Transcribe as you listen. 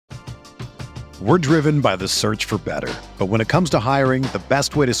We're driven by the search for better. But when it comes to hiring, the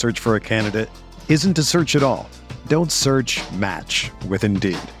best way to search for a candidate isn't to search at all. Don't search, match with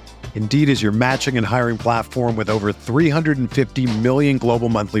Indeed. Indeed is your matching and hiring platform with over 350 million global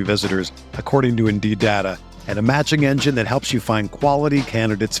monthly visitors, according to Indeed data, and a matching engine that helps you find quality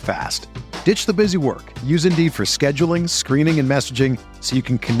candidates fast. Ditch the busy work. Use Indeed for scheduling, screening, and messaging so you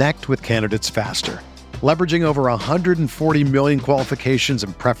can connect with candidates faster. Leveraging over 140 million qualifications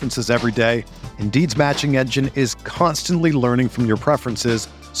and preferences every day, Indeed's matching engine is constantly learning from your preferences,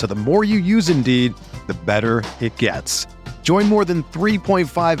 so the more you use Indeed, the better it gets. Join more than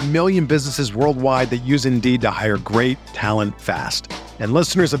 3.5 million businesses worldwide that use Indeed to hire great talent fast. And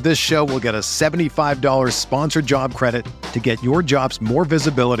listeners of this show will get a $75 sponsored job credit to get your jobs more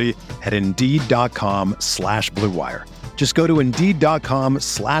visibility at Indeed.com/Blue Wire. Just go to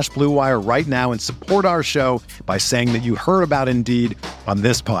Indeed.com/Blue Wire right now and support our show by saying that you heard about Indeed on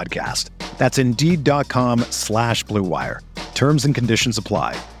this podcast. That's Indeed.com/Blue Wire. Terms and conditions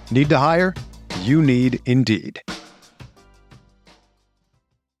apply. Need to hire? You need Indeed.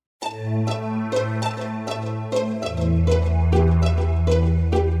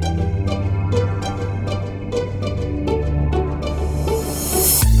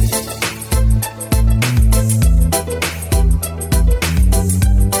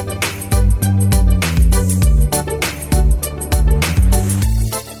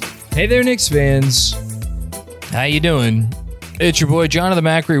 Hey there, Knicks fans. How you doing? It's your boy, Jonathan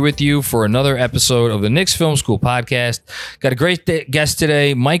Macri, with you for another episode of the Knicks Film School podcast. Got a great guest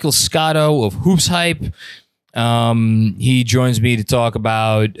today, Michael Scotto of HoopsHype. He joins me to talk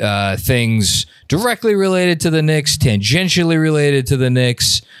about things directly related to the Knicks, tangentially related to the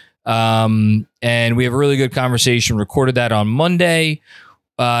Knicks, and we have a really good conversation. Recorded that on Monday.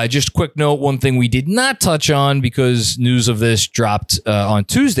 Just a quick note, one thing we did not touch on because news of this dropped on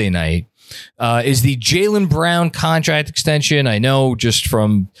Tuesday night is the Jaylen Brown contract extension. I know just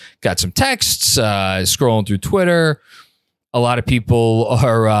from got some texts, scrolling through Twitter. A lot of people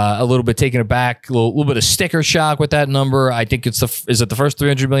are a little bit taken aback, a little bit of sticker shock with that number. I think is it the first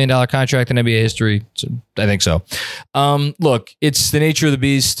 $300 million contract in NBA history? So, I think so. Look, it's the nature of the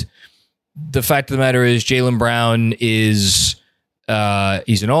beast. The fact of the matter is Jaylen Brown is...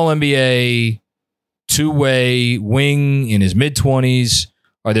 he's an all-NBA, two-way wing in his mid-20s.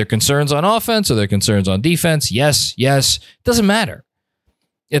 Are there concerns on offense? Are there concerns on defense? Yes. It doesn't matter.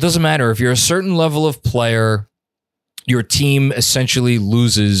 It doesn't matter. If you're a certain level of player, your team essentially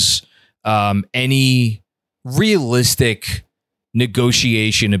loses any realistic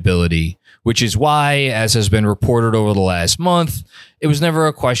negotiation ability, which is why, as has been reported over the last month, it was never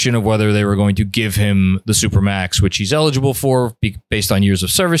a question of whether they were going to give him the Supermax, which he's eligible for based on years of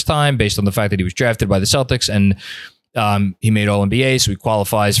service time, based on the fact that he was drafted by the Celtics and he made All-NBA, so he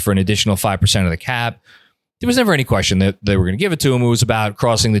qualifies for an additional 5% of the cap. There was never any question that they were going to give it to him. It was about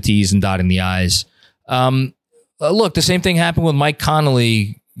crossing the T's and dotting the I's. Look, the same thing happened with Mike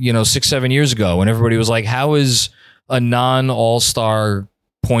Conley, 6-7 years ago, when everybody was like, how is a non-all-star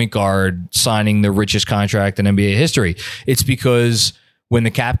point guard signing the richest contract in NBA history? It's because when the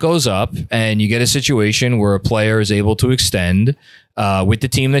cap goes up and you get a situation where a player is able to extend with the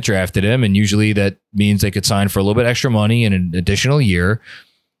team that drafted him, and usually that means they could sign for a little bit extra money in an additional year,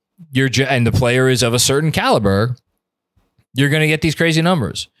 and the player is of a certain caliber, you're going to get these crazy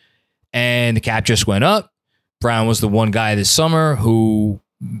numbers. And the cap just went up. Brown was the one guy this summer who,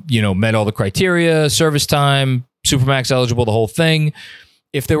 met all the criteria, service time, Supermax eligible, the whole thing.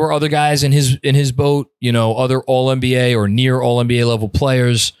 If there were other guys in his boat, other All-NBA or near All-NBA level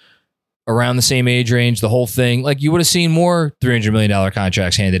players around the same age range, the whole thing, like you would have seen more $300 million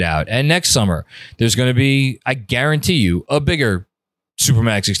contracts handed out. And next summer, there's going to be, I guarantee you, a bigger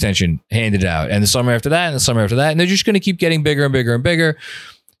Supermax extension handed out. And the summer after that, and the summer after that. And they're just going to keep getting bigger and bigger and bigger.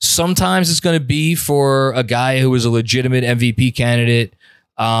 Sometimes it's going to be for a guy who is a legitimate MVP candidate,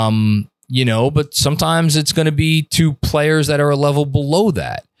 but sometimes it's going to be to players that are a level below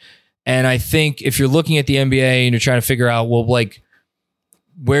that. And I think if you're looking at the NBA and you're trying to figure out,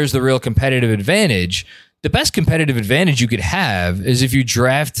 where's the real competitive advantage? The best competitive advantage you could have is if you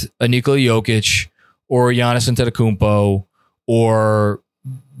draft a Nikola Jokic or a Giannis Antetokounmpo or,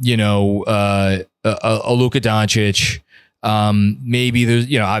 a Luka Doncic. Maybe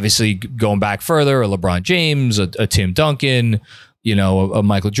there's, obviously going back further, a LeBron James, a Tim Duncan, a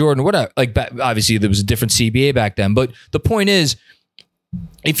Michael Jordan, whatever. Like, obviously there was a different CBA back then, but the point is,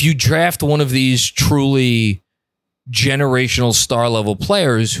 if you draft one of these truly generational star level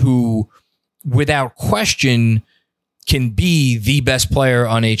players who, without question, can be the best player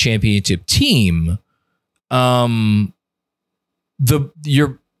on a championship team,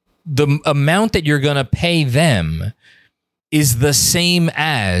 the amount that you're going to pay them is the same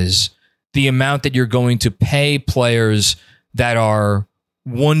as the amount that you're going to pay players that are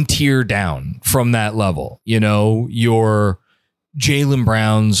one tier down from that level. You know, your Jaylen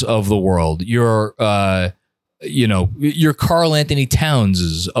Browns of the world, your Karl Anthony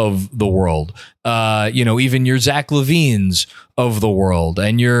Townses of the world, even your Zach LaVines of the world.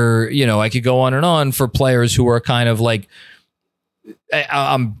 And I could go on and on for players who are kind of like,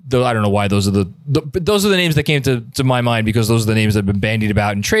 I don't know why those are the names that came to my mind, because those are the names that have been bandied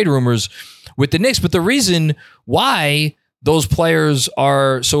about in trade rumors with the Knicks. But the reason why those players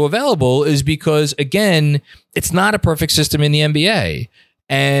are so available is because, again, it's not a perfect system in the NBA.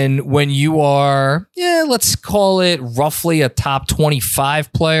 And when you are, let's call it roughly a top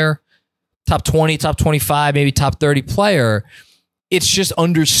 25 player, top 20, top 25, maybe top 30 player, it's just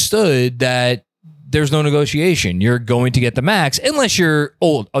understood that there's no negotiation. You're going to get the max unless you're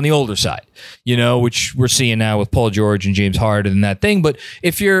old, on the older side, which we're seeing now with Paul George and James Harden and that thing. But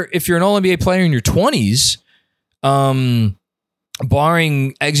if you're an All-NBA player in your 20s,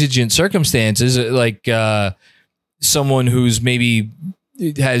 barring exigent circumstances, like someone who's maybe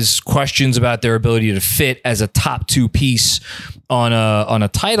has questions about their ability to fit as a top 2 piece on a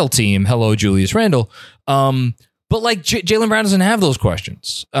title team. Hello, Julius Randle. But like Jaylen Brown doesn't have those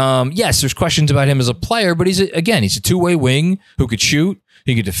questions. Yes, there's questions about him as a player, but he's a two-way wing who could shoot,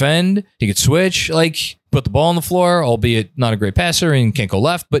 he could defend, he could switch, like put the ball on the floor, albeit not a great passer and can't go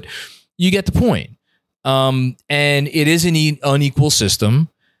left, but you get the point. And it is an unequal system,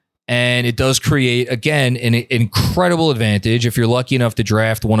 and it does create, again, an incredible advantage if you're lucky enough to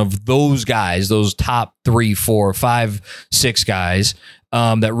draft one of those guys, those top 3, 4, 5, 6 guys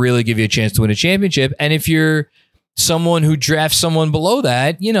that really give you a chance to win a championship. And if you're someone who drafts someone below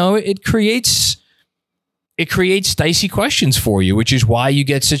that, it creates dicey questions for you, which is why you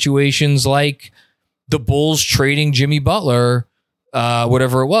get situations like the Bulls trading Jimmy Butler,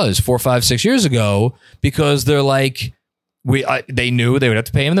 whatever it was, 4, 5, 6 years ago, because they're like, they knew they would have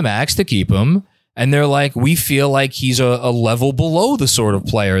to pay him the max to keep him. And they're like, we feel like he's a level below the sort of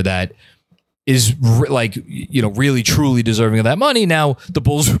player that is really truly deserving of that money. Now the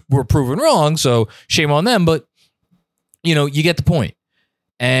Bulls were proven wrong, so shame on them, but you get the point.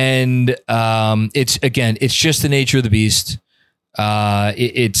 And it's just the nature of the beast.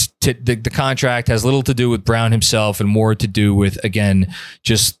 The contract has little to do with Brown himself and more to do with, again,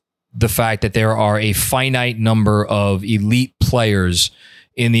 just the fact that there are a finite number of elite players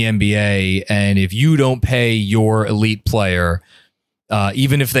in the NBA. And if you don't pay your elite player,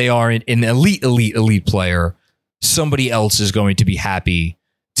 even if they are an elite player, somebody else is going to be happy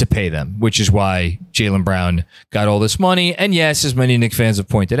to pay them, which is why Jaylen Brown got all this money. And yes, as many Knicks fans have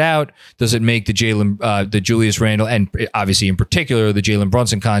pointed out, does it make the Julius Randle, and obviously in particular the Jalen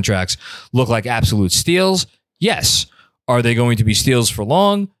Brunson contracts, look like absolute steals? Yes. Are they going to be steals for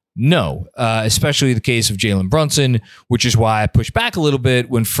long? No, especially the case of Jalen Brunson, which is why I pushed back a little bit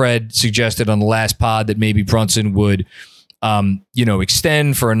when Fred suggested on the last pod that maybe Brunson would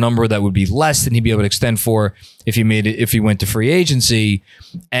extend for a number that would be less than he'd be able to extend for if he went to free agency.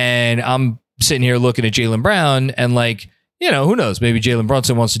 And I'm sitting here looking at Jaylen Brown and who knows? Maybe Jalen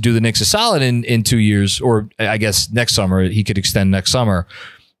Brunson wants to do the Knicks a solid in 2 years, or I guess next summer he could extend next summer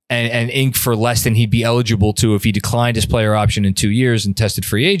and ink for less than he'd be eligible to if he declined his player option in 2 years and tested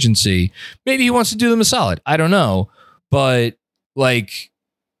free agency. Maybe he wants to do them a solid. I don't know, but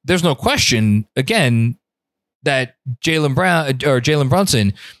there's no question again that Jaylen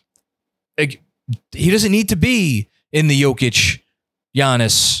Brunson, he doesn't need to be in the Jokic,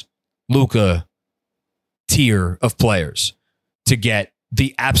 Giannis, Luka tier of players to get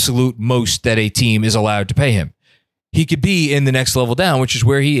the absolute most that a team is allowed to pay him. He could be in the next level down, which is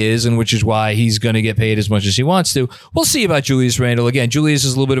where he is, and which is why he's going to get paid as much as he wants to. We'll see about Julius Randle. Again, Julius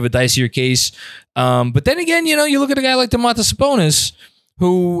is a little bit of a dicier case. But then again, you look at a guy like Domantas Sabonis,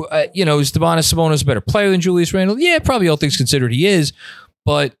 who, is Domantas Sabonis a better player than Julius Randle? Yeah, probably all things considered he is,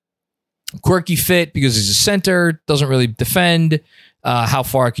 but quirky fit because he's a center, doesn't really defend. How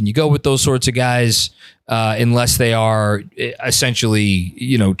far can you go with those sorts of guys unless they are essentially,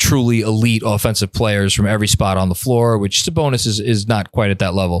 truly elite offensive players from every spot on the floor, which Sabonis is not quite at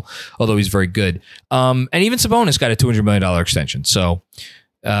that level, although he's very good. And even Sabonis got a $200 million extension. So,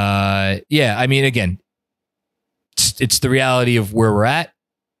 again, it's the reality of where we're at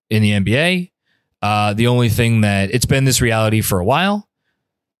in the NBA. The only thing that it's been this reality for a while.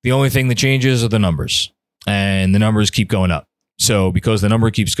 The only thing that changes are the numbers, and the numbers keep going up. So because the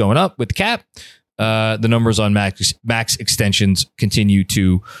number keeps going up with the cap, the numbers on max extensions continue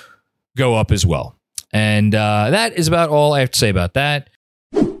to go up as well. And that is about all I have to say about that.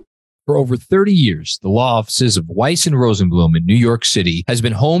 For over 30 years, the law offices of Weiss and Rosenblum in New York City has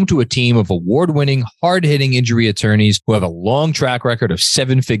been home to a team of award-winning, hard-hitting injury attorneys who have a long track record of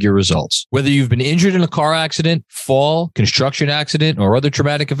seven-figure results. Whether you've been injured in a car accident, fall, construction accident, or other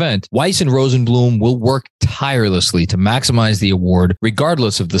traumatic event, Weiss and Rosenblum will work tirelessly to maximize the award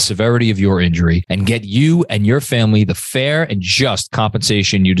regardless of the severity of your injury and get you and your family the fair and just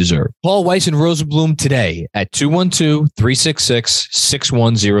compensation you deserve. Call Weiss and Rosenblum today at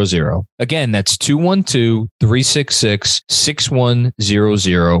 212-366-6100. Again, that's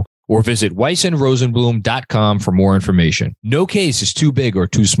 212-366-6100. Or visit weissandrosenblum.com for more information. No case is too big or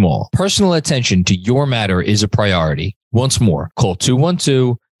too small. Personal attention to your matter is a priority. Once more, call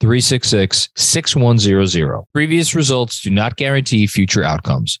 212-366-6100. Previous results do not guarantee future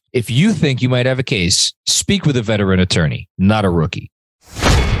outcomes. If you think you might have a case, speak with a veteran attorney, not a rookie.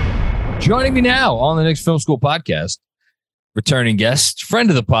 Joining me now on the Knicks Film School podcast, returning guest, friend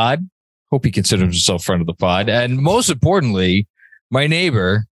of the pod. Hope he considers himself friend of the pod. And most importantly, my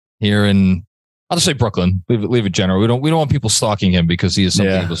neighbor here in, I'll just say Brooklyn. Leave it general. We don't want people stalking him because he is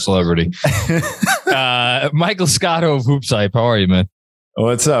something of a celebrity. Michael Scotto of HoopsHype. How are you, man?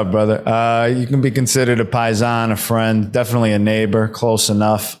 What's up, brother? You can be considered a paisan, a friend, definitely a neighbor, close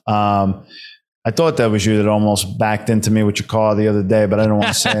enough. I thought that was you that almost backed into me with your car the other day, but I didn't want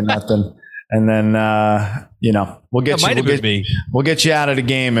to say nothing. And then, we'll get you out of the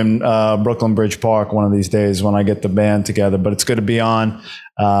game in Brooklyn Bridge Park one of these days when I get the band together. But it's good to be on.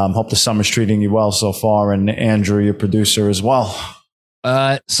 Hope the summer's treating you well so far, and Andrew, your producer, as well.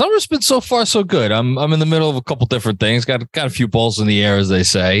 Summer's been so far so good. I'm in the middle of a couple different things. Got a few balls in the air, as they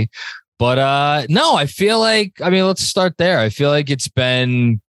say. But no, I feel like, let's start there. I feel like it's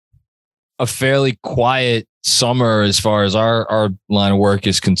been a fairly quiet summer as far as our line of work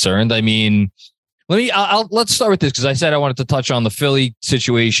is concerned. Let's start with this because I said I wanted to touch on the Philly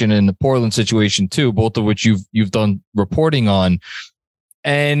situation and the Portland situation too, both of which you've done reporting on.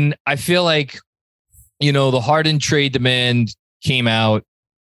 And I feel like, the Harden trade demand came out,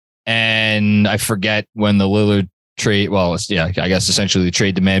 and I forget when the Lillard trade. Well, I guess essentially the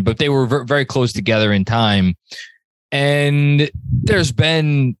trade demand, but they were very close together in time. And there's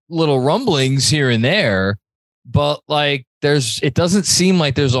been little rumblings here and there, but it doesn't seem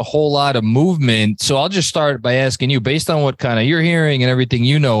like there's a whole lot of movement. So I'll just start by asking you, based on what kind of you're hearing and everything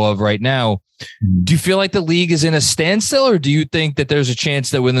you know of right now, do you feel like the league is in a standstill, or do you think that there's a chance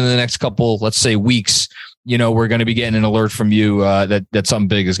that within the next couple, let's say, weeks, we're going to be getting an alert from you that something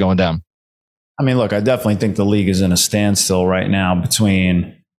big is going down? Look, I definitely think the league is in a standstill right now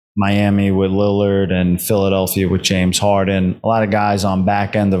between Miami with Lillard and Philadelphia with James Harden. A lot of guys on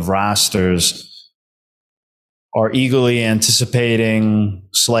back end of rosters are eagerly anticipating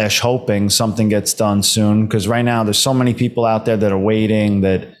 / hoping something gets done soon. Because right now there's so many people out there that are waiting,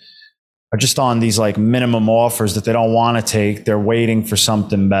 that are just on these minimum offers that they don't want to take. They're waiting for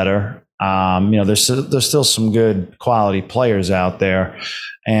something better. There's still some good quality players out there.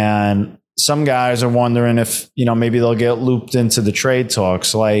 And some guys are wondering if, maybe they'll get looped into the trade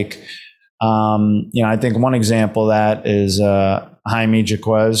talks. I think one example of that is Jaime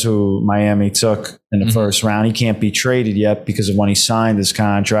Jaquez, who Miami took in the first round. He can't be traded yet because of when he signed his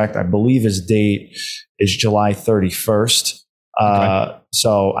contract. I believe his date is July 31st. Okay.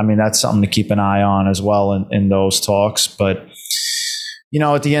 So, that's something to keep an eye on as well in those talks. But,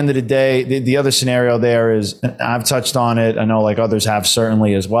 at the end of the day, the other scenario there is, I've touched on it, I know others have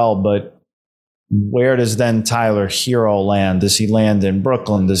certainly as well, but where does then Tyler Hero land? Does he land in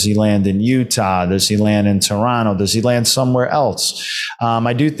Brooklyn? Does he land in Utah? Does he land in Toronto? Does he land somewhere else?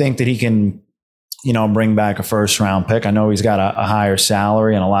 I do think that he can, bring back a first round pick. I know he's got a higher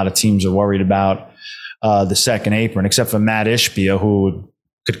salary, and a lot of teams are worried about the second apron, except for Matt Ishbia, who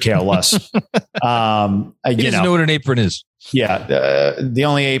could care less. He doesn't know what an apron is. Yeah. The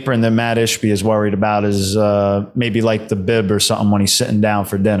only apron that Matt Ishbia is worried about is maybe the bib or something when he's sitting down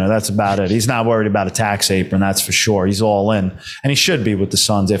for dinner. That's about it. He's not worried about a tax apron, that's for sure. He's all in. And he should be with the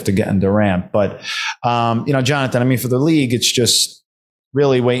Suns after getting Durant. But, Jonathan, for the league, it's just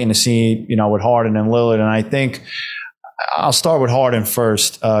really waiting to see, with Harden and Lillard. And I think I'll start with Harden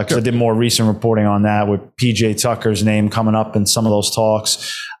first because I did more recent reporting on that with PJ Tucker's name coming up in some of those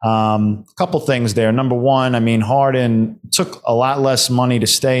talks. A couple things there. Number one, Harden took a lot less money to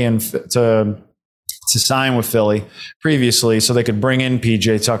stay in to sign with Philly previously, so they could bring in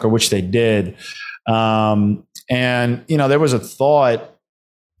PJ Tucker, which they did. And there was a thought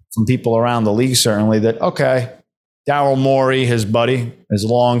from people around the league certainly that Daryl Morey, his buddy, his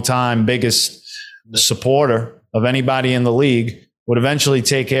longtime biggest supporter of anybody in the league, would eventually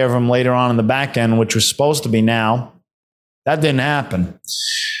take care of him later on in the back end, which was supposed to be now. That didn't happen.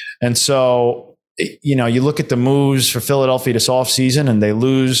 And so, you know, you look at the moves for Philadelphia this offseason, and they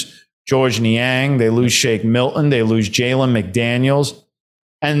lose George Niang, they lose Shake Milton, they lose Jalen McDaniels,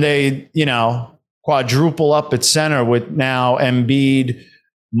 and they, you know, quadruple up at center with now Embiid,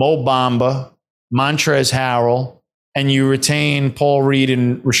 Mo Bamba, Montrezl Harrell, and you retain Paul Reed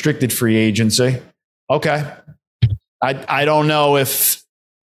in restricted free agency. Okay. I don't know if,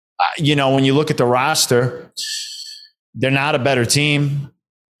 you know, when you look at the roster, they're not a better team.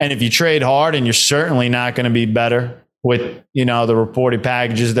 And if you trade Harden, you're certainly not going to be better with, you know, the reported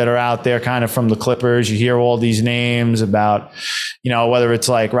packages that are out there kind of from the Clippers. You hear all these names about, you know, whether it's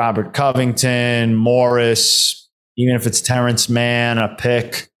like Robert Covington, Morris, even if it's Terrence Mann, a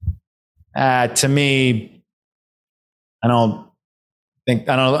pick. To me, I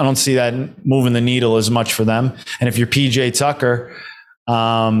don't see that moving the needle as much for them. And if you're PJ Tucker,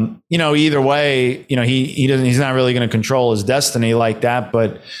 you know, either way, you know, he's not really going to control his destiny like that.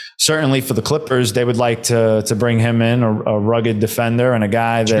 But certainly for the Clippers, they would like to bring him in, a rugged defender and a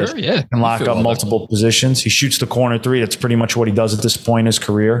guy that can lock up multiple positions. He shoots the corner three. That's pretty much what he does at this point in his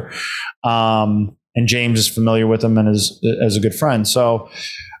career. And James is familiar with him and as a good friend. So,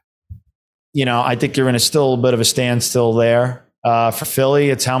 you know, I think you're in still a bit of a standstill there. For Philly,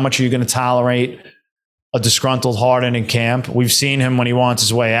 it's how much are you going to tolerate a disgruntled Harden in camp? We've seen him when he wants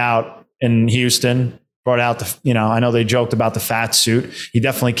his way out in Houston, brought out the, you know, I know they joked about the fat suit. He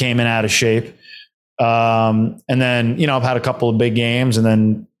definitely came in out of shape. And then, you know, I've had a couple of big games and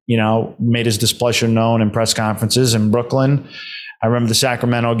then, you know, made his displeasure known in press conferences in Brooklyn. I remember the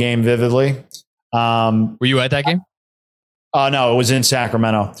Sacramento game vividly. Were you at that game? No, it was in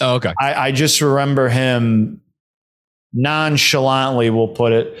Sacramento. Oh, okay. I just remember him nonchalantly, we'll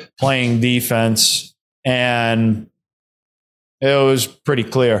put it, playing defense, and it was pretty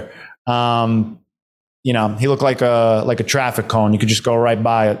clear. You know, he looked like a traffic cone. You could just go right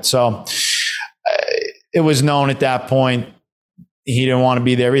by it. So it was known at that point he didn't want to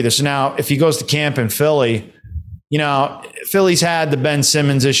be there either. So now if he goes to camp in Philly, you know, Philly's had the Ben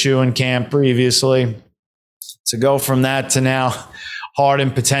Simmons issue in camp previously. To go from that to now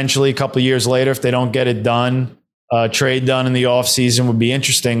Harden potentially a couple of years later, if they don't get it done, trade done in the offseason would be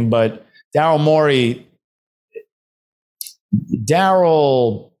interesting. But Daryl Morey,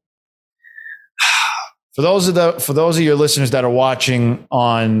 for those of your listeners that are watching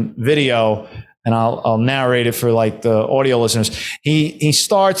on video, and I'll narrate it for like the audio listeners. He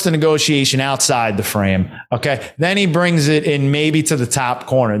starts the negotiation outside the frame. Okay. Then he brings it in maybe to the top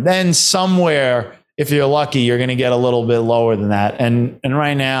corner. Then somewhere, if you're lucky, you're going to get a little bit lower than that. And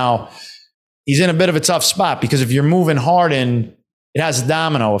right now he's in a bit of a tough spot because if you're moving Harden, it has a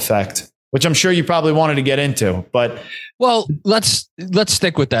domino effect, which I'm sure you probably wanted to get into. But well, let's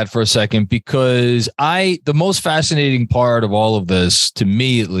stick with that for a second, because the most fascinating part of all of this, to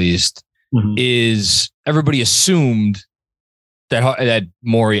me at least, is everybody assumed that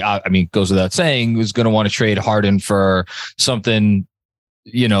Morey, I mean, goes without saying, was going to want to trade Harden for something,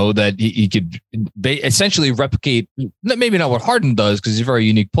 you know, that he could essentially replicate, maybe not what Harden does because he's a very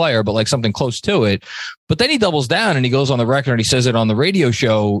unique player, but like something close to it. But then he doubles down and he goes on the record and he says it on the radio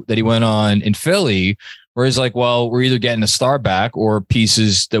show that he went on in Philly, where he's like, well, we're either getting a star back or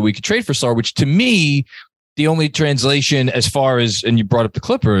pieces that we could trade for star, which to me, the only translation as far as, and you brought up the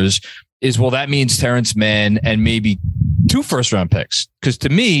Clippers, is, well, that means Terrence Mann and maybe 2 first-round picks. Because to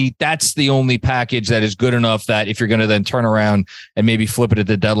me, that's the only package that is good enough that if you're going to then turn around and maybe flip it at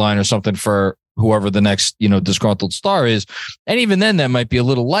the deadline or something for whoever the next, you know, disgruntled star is. And even then, that might be a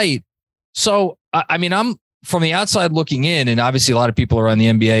little light. So, I mean, I'm from the outside looking in, and obviously a lot of people around the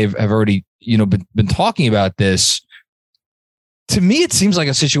NBA have already, you know, been talking about this. To me, it seems like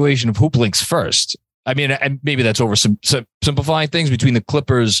a situation of hoop links first. I mean, and maybe that's simplifying things between the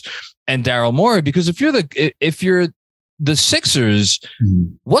Clippers and Daryl Morey, because if you're the Sixers,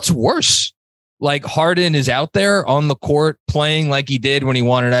 what's worse? Like Harden is out there on the court playing like he did when he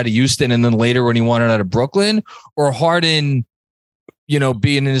wanted out of Houston and then later when he wanted out of Brooklyn, or Harden, you know,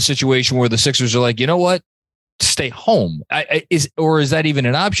 being in a situation where the Sixers are like, you know what, stay home. Is that even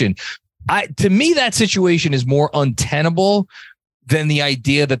an option? To me, that situation is more untenable than the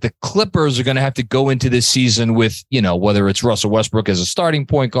idea that the Clippers are going to have to go into this season with, you know, whether it's Russell Westbrook as a starting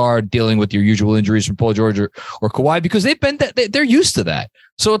point guard, dealing with your usual injuries from Paul George or Kawhi, because they're used to that.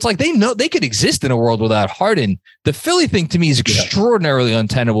 So it's like they know they could exist in a world without Harden. The Philly thing to me is extraordinarily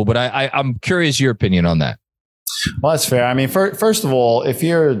untenable, but I'm curious your opinion on that. Well, that's fair. I mean, first of all, if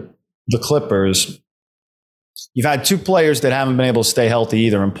you're the Clippers, you've had 2 players that haven't been able to stay healthy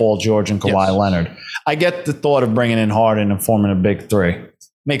either, in Paul George and Kawhi Leonard. I get the thought of bringing in Harden and forming a big 3.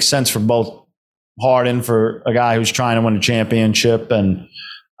 Makes sense for both. Harden, for a guy who's trying to win a championship, and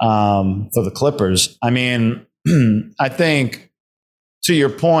for the Clippers. I mean, I think to your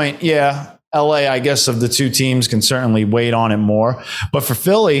point, yeah, LA, I guess, of the two teams can certainly wait on it more. But for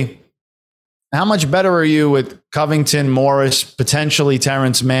Philly, how much better are you with Covington, Morris, potentially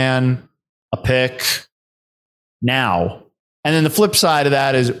Terrence Mann, a pick now? And then the flip side of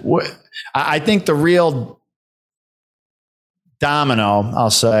that is, I think the real domino, I'll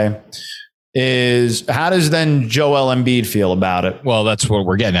say, is how does then Joel Embiid feel about it? Well, that's what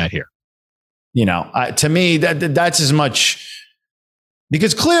we're getting at here. You know, to me, that's as much,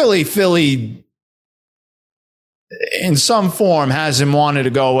 because clearly Philly, in some form, hasn't wanted to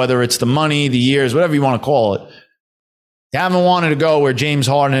go, whether it's the money, the years, whatever you want to call it. They haven't wanted to go where James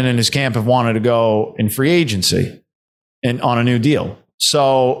Harden and his camp have wanted to go in free agency and on a new deal.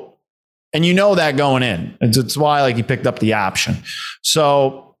 So, and you know that going in. It's why like he picked up the option.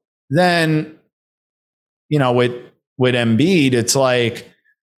 So then, you know, with Embiid, it's like,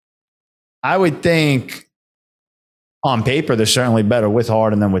 I would think on paper, they're certainly better with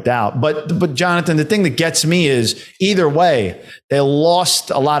Harden than without. But Jonathan, the thing that gets me is either way, they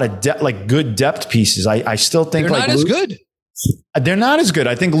lost a lot of good depth pieces. I still think they're not as good. They're not as good.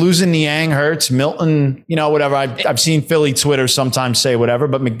 I think losing Niang hurts. Milton, you know, whatever. I've seen Philly Twitter sometimes say whatever,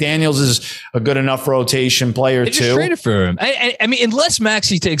 but McDaniels is a good enough rotation player they too. Just traded for him. I mean, unless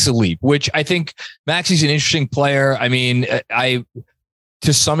Maxey takes a leap, which I think Maxey's an interesting player. I mean,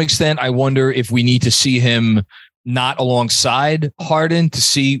 to some extent, I wonder if we need to see him not alongside Harden to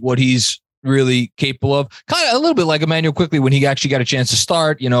see what he's really capable of. Kind of a little bit like Emmanuel Quickly when he actually got a chance to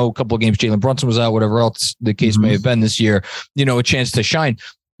start, you know, a couple of games Jalen Brunson was out, whatever else the case may have been this year, you know, a chance to shine.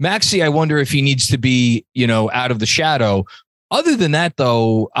 Maxey, I wonder if he needs to be, you know, out of the shadow. Other than that,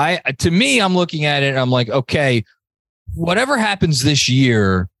 though, to me, I'm looking at it and I'm like, okay, whatever happens this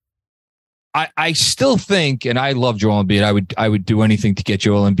year, I still think, and I love Joel Embiid. I would do anything to get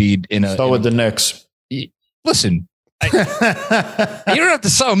Joel Embiid in a. So would the Knicks. Listen, you don't have to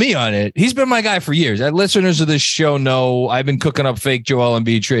sell me on it. He's been my guy for years. Listeners of this show know I've been cooking up fake Joel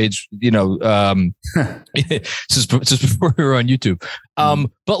Embiid trades, you know, since before we were on YouTube.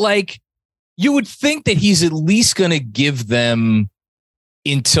 But like, you would think that he's at least going to give them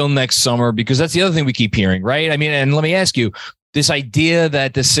until next summer, because that's the other thing we keep hearing, right? I mean, and let me ask you, this idea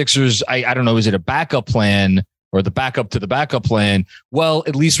that the Sixers, I don't know, is it a backup plan or the backup to the backup plan? Well,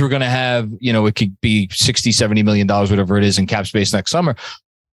 at least we're going to have, you know, it could be $60-70 million, whatever it is in cap space next summer.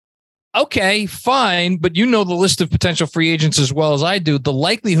 Okay, fine. But you know the list of potential free agents as well as I do. The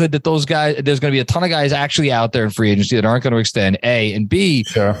likelihood that those guys, there's going to be a ton of guys actually out there in free agency that aren't going to extend, A, and B,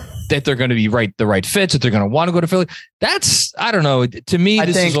 sure, that they're going to be the right fits, that they're going to want to go to Philly. That's, I don't know. To me,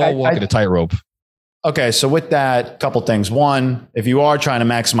 this is all walking a tightrope. Okay, so with that, couple things. One, if you are trying to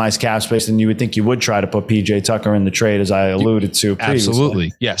maximize cap space, then you would think you would try to put PJ Tucker in the trade, as I alluded to previously.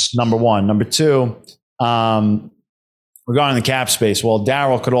 Absolutely, yes. Number one. Number two, regarding the cap space, well,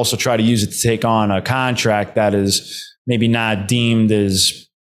 Daryl could also try to use it to take on a contract that is maybe not deemed as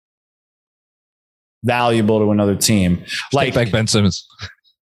valuable to another team. Like back Ben Simmons.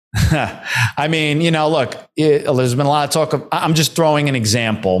 I mean, you know, look, there's been a lot of talk of, I'm just throwing an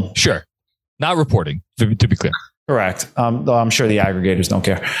example. Sure. Not reporting, to be clear. Correct. Though I'm sure the aggregators don't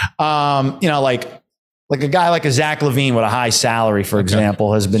care. You know, like a guy like a Zach LaVine with a high salary, for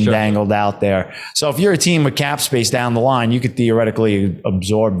example, has been dangled out there. So if you're a team with cap space down the line, you could theoretically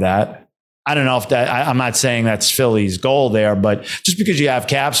absorb that. I don't know if that, I'm not saying that's Philly's goal there, but just because you have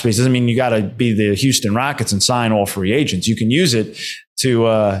cap space doesn't mean you got to be the Houston Rockets and sign all free agents. You can use it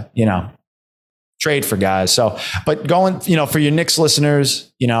to, you know, trade for guys. So, but going, you know, for your Knicks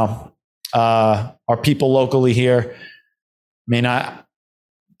listeners, you know, our people locally here. I mean, I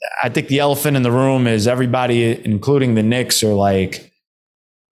think the elephant in the room is everybody, including the Knicks, are like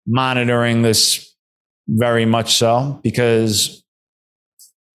monitoring this very much so, because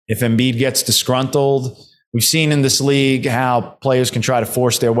if Embiid gets disgruntled, we've seen in this league how players can try to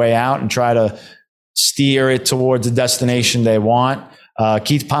force their way out and try to steer it towards a destination they want.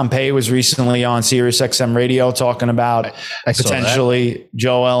 Keith Pompey was recently on Sirius XM radio talking about potentially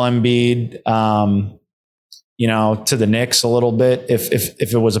Joel Embiid, you know, to the Knicks a little bit if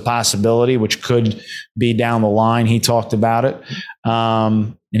it was a possibility, which could be down the line. He talked about it,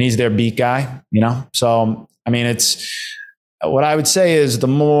 and he's their beat guy, you know. So I mean, it's what I would say is the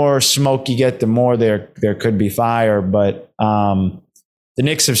more smoke you get, the more there could be fire. But the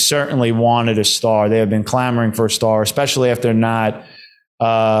Knicks have certainly wanted a star. They have been clamoring for a star, especially if they're not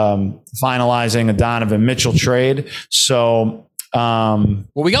finalizing a Donovan Mitchell trade. So Well,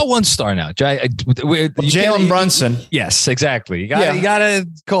 we got one star now. Jalen Brunson. Yes, exactly. You got to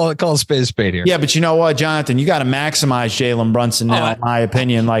call a spade here. Yeah, but you know what, Jonathan? You got to maximize Jalen Brunson now, in my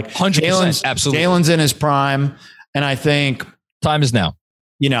opinion. Like 100%, absolutely. Jalen's in his prime, and I think time is now.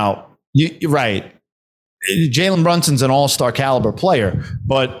 You're right. Jalen Brunson's an all-star caliber player,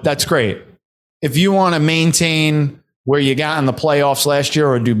 but that's great. If you want to maintain where you got in the playoffs last year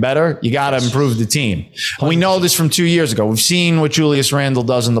or do better, you got to improve the team. 100%. We know this from 2 years ago. We've seen what Julius Randle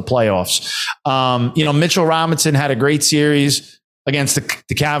does in the playoffs. Mitchell Robinson had a great series against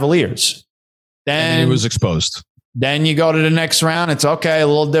the Cavaliers. Then he was exposed. Then you go to the next round. It's okay, a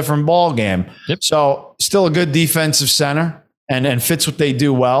little different ball game. Yep. So still a good defensive center and fits what they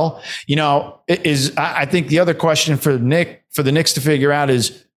do well. I think the other question for the Knicks to figure out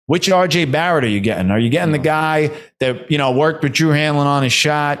is, which RJ Barrett are you getting? Are you getting the guy that, worked with Drew Hanlon on his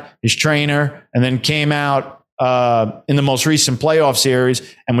shot, his trainer, and then came out in the most recent playoff series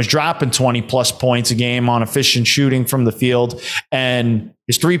and was dropping 20 plus points a game on efficient shooting from the field, and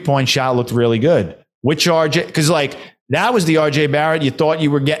his 3-point shot looked really good? Which RJ? Because that was the RJ Barrett you thought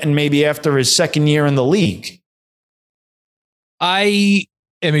you were getting maybe after his second year in the league. I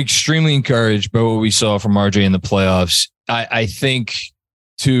am extremely encouraged by what we saw from RJ in the playoffs. I think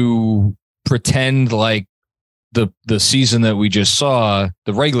to pretend like the season that we just saw,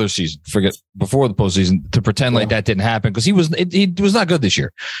 the regular season, forget before the postseason, to pretend like that didn't happen, because he was not good this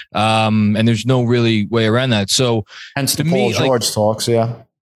year, and there's no really way around that. So, hence the Paul George talks,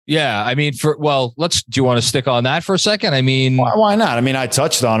 yeah. I mean, do you want to stick on that for a second? I mean, why not? I mean, I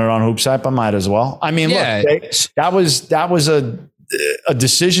touched on it on HoopsHype. I might as well. I mean, look, that was a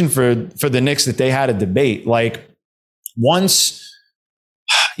decision for the Knicks that they had to debate. Like, once.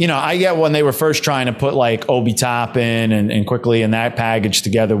 I get when they were first trying to put Obi Toppin and quickly in that package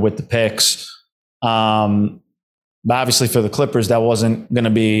together with the picks. But obviously for the Clippers, that wasn't going to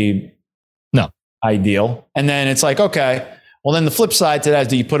be ideal. And then it's okay, well, then the flip side to that is,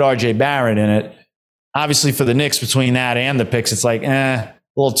 do you put RJ Barrett in it? Obviously for the Knicks, between that and the picks, it's a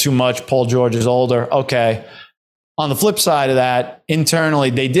little too much. Paul George is older. Okay. On the flip side of that,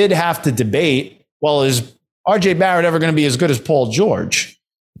 internally, they did have to debate, well, is RJ Barrett ever going to be as good as Paul George?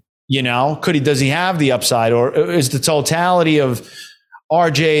 Does he have the upside, or is the totality of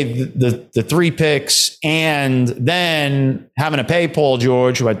RJ the 3 picks and then having to pay Paul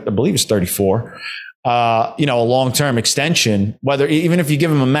George, who I believe is 34, a long-term extension, even if you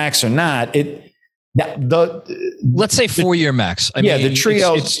give him a max or not, let's say 4-year max. I mean, the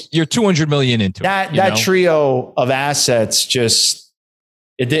trio, you're $200 million into that trio of assets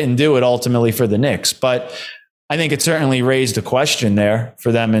it didn't do it ultimately for the Knicks, but I think it certainly raised a question there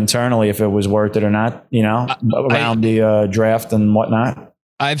for them internally, if it was worth it or not, around the draft and whatnot.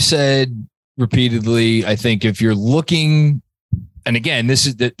 I've said repeatedly, I think if you're looking, and again, this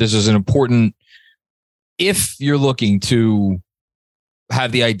is an important, if you're looking to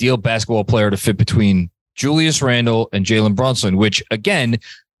have the ideal basketball player to fit between Julius Randle and Jalen Brunson, which again,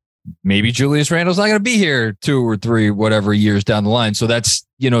 maybe Julius Randle's not going to be here 2 or 3, whatever years down the line. So that's,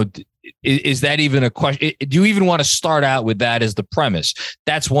 is that even a question? Do you even want to start out with that as the premise?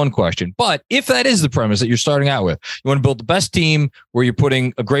 That's one question. But if that is the premise that you're starting out with, you want to build the best team where you're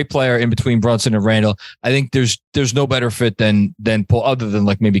putting a great player in between Brunson and Randle. I think there's no better fit than Paul, other than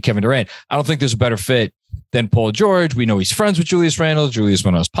maybe Kevin Durant. I don't think there's a better fit than Paul George. We know he's friends with Julius Randle. Julius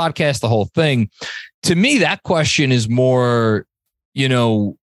went on his podcast, the whole thing. To me, that question is more,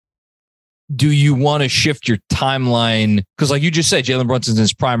 do you want to shift your timeline? Because like you just said, Jalen Brunson's in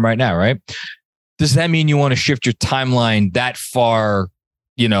his prime right now, right? Does that mean you want to shift your timeline that far,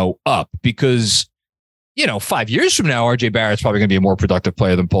 up? Because, 5 years from now, RJ Barrett's probably going to be a more productive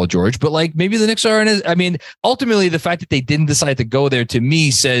player than Paul George. But maybe the Knicks are ultimately the fact that they didn't decide to go there, to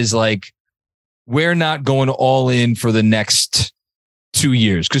me, says we're not going all in for the next 2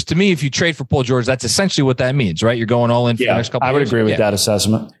 years. Because to me, if you trade for Paul George, that's essentially what that means, right? You're going all in for the next couple of years. I would agree with that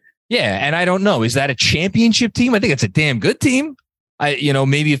assessment. Yeah, and I don't know. Is that a championship team? I think it's a damn good team.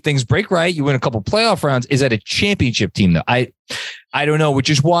 Maybe if things break right, you win a couple playoff rounds. Is that a championship team though? I don't know, which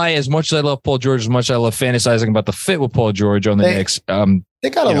is why, as much as I love Paul George, as much as I love fantasizing about the fit with Paul George on the Knicks, they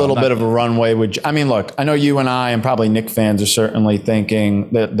got a little bit of a runway. Look, I know you and I, and probably Knicks fans, are certainly thinking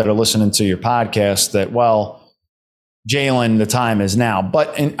that are listening to your podcast that, well, Jalen, the time is now.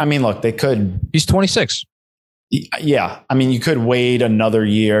 But look, they could. He's 26. Yeah. You could wait another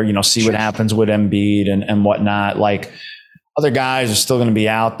year, see what happens with Embiid and whatnot. Other guys are still going to be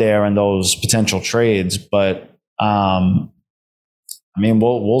out there in those potential trades, but we'll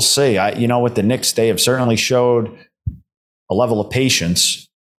see. With the Knicks, they have certainly showed a level of patience.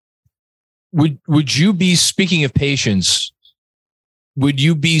 Would you be, speaking of patience, would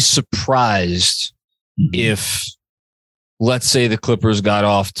you be surprised if, let's say, the Clippers got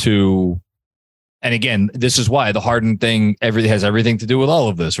off to, and again, this is why the Harden thing has everything to do with all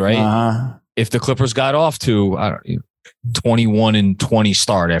of this, right? If the Clippers got off to 21-20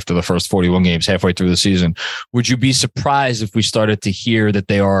 start after the first 41 games halfway through the season, would you be surprised if we started to hear that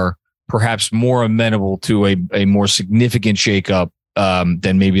they are perhaps more amenable to a more significant shakeup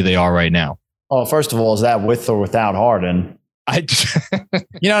than maybe they are right now? Well, first of all, is that with or without Harden?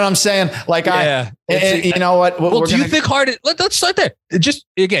 You know what I'm saying? Like, you know what? Well, do you think Harden? Let's start there. Just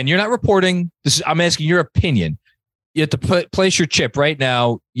again, you're not reporting. I'm asking your opinion. You have to place your chip right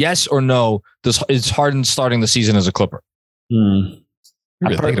now. Yes or no? Is Harden starting the season as a Clipper? You're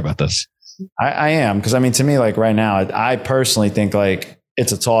really thinking about this. I am, because I mean, to me, like right now, I personally think like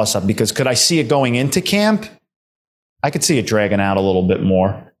it's a toss up, because could I see it going into camp? I could see it dragging out a little bit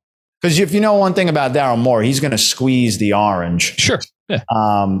more. Because if you know one thing about Daryl Morey, he's going to squeeze the orange. Sure. Yeah.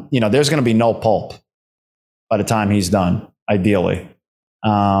 There's going to be no pulp by the time he's done, ideally.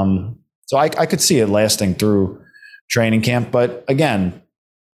 So I could see it lasting through training camp. But again,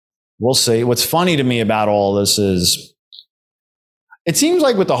 we'll see. What's funny to me about all this is it seems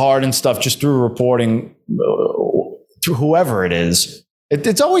like with the Harden stuff, just through reporting, to whoever it is,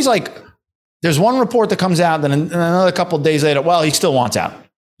 it's always like there's one report that comes out, then another couple of days later, well, he still wants out.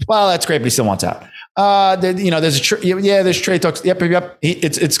 Well, that's great, but he still wants out. There's trade talks. Yep.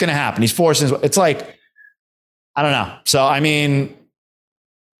 It's going to happen. He's forcing. It's like, I don't know. So, I mean,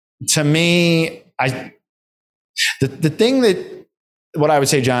 to me, the thing that what I would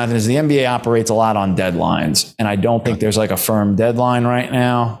say, Jonathan, is the NBA operates a lot on deadlines, and I don't think there's like a firm deadline right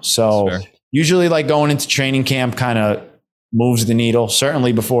now. So usually, like going into training camp, kind of moves the needle.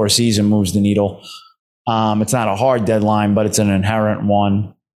 Certainly before a season, moves the needle. It's not a hard deadline, but it's an inherent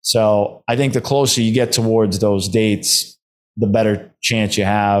one. So I think the closer you get towards those dates, the better chance you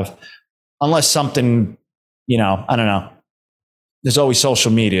have. Unless something, I don't know. There's always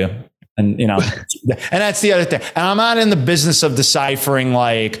social media. And, and that's the other thing. And I'm not in the business of deciphering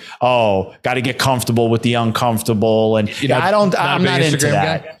like, oh, got to get comfortable with the uncomfortable. And I'm not into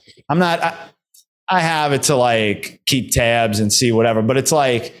that. I have it to like keep tabs and see whatever, but it's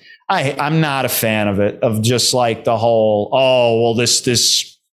like, I'm not a fan of it, of just like the whole, this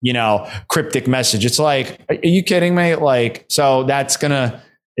cryptic message. It's like, are you kidding me? Like, so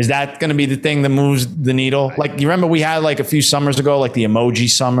is that going to be the thing that moves the needle? Like, you remember we had like a few summers ago, like the emoji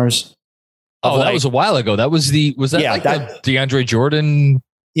summers. Oh, that was a while ago. That was the DeAndre Jordan?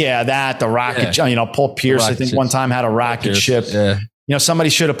 Yeah, the rocket, Paul Pierce, I think one time had a rocket ship. Yeah. Somebody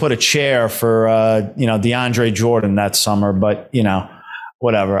should have put a chair for, DeAndre Jordan that summer, but,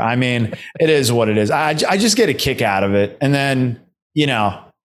 whatever. I mean, it is what it is. I just get a kick out of it. And then,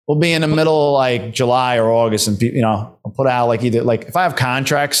 we'll be in the middle of like July or August, and I'll put out like either like if I have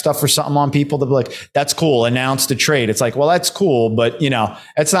contract stuff or something on people, they'll be like, that's cool, announce the trade. It's like, well, that's cool, but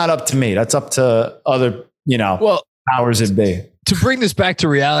it's not up to me. That's up to other, powers that be. To bring this back to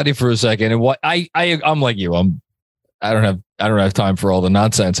reality for a second, and what I'm like you, I don't have time for all the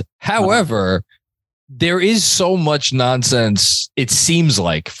nonsense. However, there is so much nonsense, it seems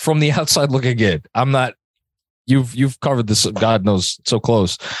like, from the outside looking in. I'm not. You've covered this, God knows, so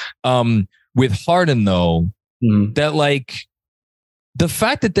close. With Harden though, that like the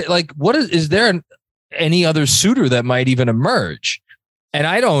fact that like is there any other suitor that might even emerge? And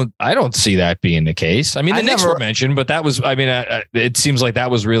I don't see that being the case. I mean, the Knicks were mentioned, but that was, it seems like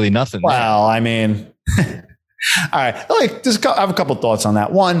that was really nothing. Well, I mean, all right. Like, I have a couple thoughts on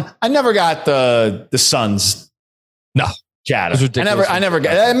that. One, I never got the Suns. No. Chatter. I never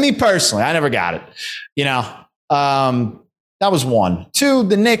got me personally. I never got it. That was one. Two,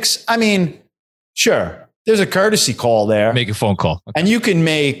 the Knicks. I mean, sure, there's a courtesy call there. Make a phone call, okay. And you can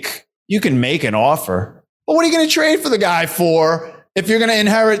make an offer. But what are you going to trade for the guy for if you're going to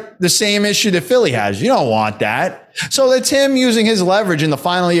inherit the same issue that Philly has? You don't want that. So that's him using his leverage in the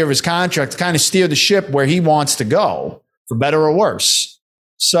final year of his contract to kind of steer the ship where he wants to go, for better or worse.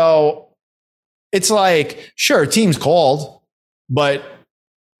 So it's like, sure, team's called, but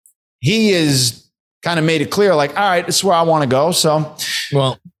he is kind of made it clear, like, all right, this is where I want to go. So,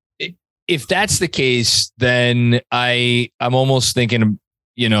 well, if that's the case, then I'm almost thinking,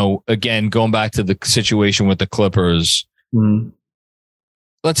 again, going back to the situation with the Clippers,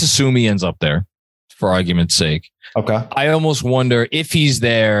 let's assume he ends up there for argument's sake. Okay. I almost wonder if he's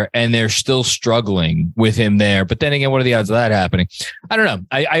there and they're still struggling with him there. But then again, what are the odds of that happening? I don't know.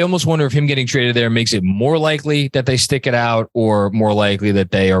 I almost wonder if him getting traded there makes it more likely that they stick it out, or more likely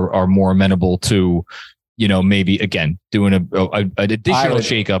that they are more amenable to, maybe again doing an additional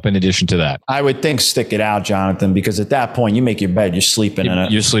shakeup in addition to that. I would think stick it out, Jonathan, because at that point you make your bed, you're sleeping in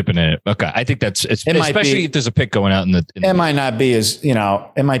it. You're sleeping in it. Okay, I think especially if there's a pick going out in the. It might not be as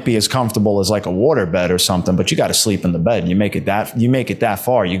it might be as comfortable as like a water bed or something, but you got to sleep in the bed. You make it that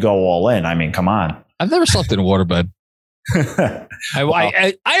far, you go all in. I mean, come on. I've never slept in a water bed.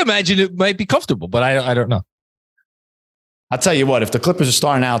 I imagine it might be comfortable, but I don't know. I'll tell you what, if the Clippers are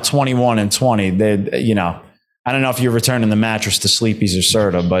starting out 21-20, they, I don't know if you're returning the mattress to Sleepy's or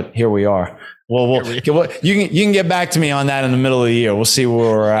Serta, but here we are. Well, you can get back to me on that in the middle of the year. We'll see where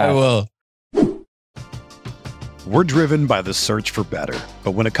we're at. I will. We're driven by the search for better.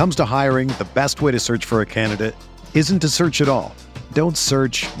 But when it comes to hiring, the best way to search for a candidate isn't to search at all. Don't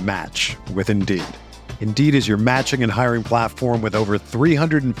search, match with Indeed. Indeed is your matching and hiring platform with over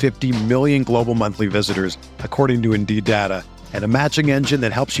 350 million global monthly visitors, according to Indeed data, and a matching engine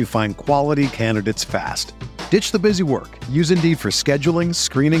that helps you find quality candidates fast. Ditch the busy work. Use Indeed for scheduling,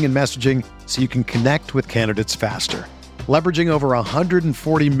 screening, and messaging so you can connect with candidates faster. Leveraging over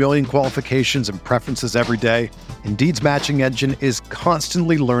 140 million qualifications and preferences every day, Indeed's matching engine is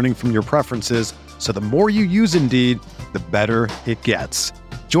constantly learning from your preferences, so the more you use Indeed, the better it gets.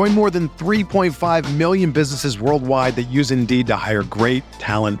 Join more than 3.5 million businesses worldwide that use Indeed to hire great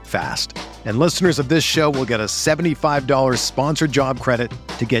talent fast. And listeners of this show will get a $75 sponsored job credit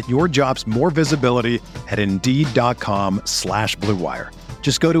to get your jobs more visibility at Indeed.com/Blue Wire.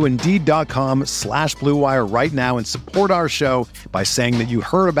 Just go to Indeed.com/Blue Wire right now and support our show by saying that you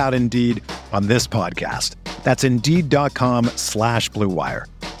heard about Indeed on this podcast. That's Indeed.com/Blue Wire.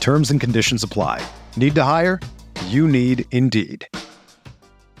 Terms and conditions apply. Need to hire? You need Indeed.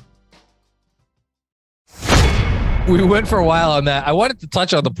 We went for a while on that. I wanted to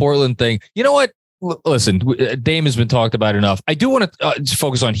touch on the Portland thing. You know what? Listen, Dame has been talked about enough. I do want to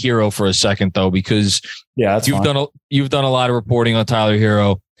focus on Hero for a second, though, because you've done a lot of reporting on Tyler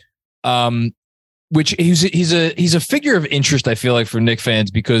Hero, which he's a figure of interest. I feel like for Knicks fans,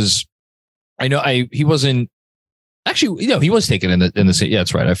 because I know he wasn't actually. He was taken in the same. Yeah,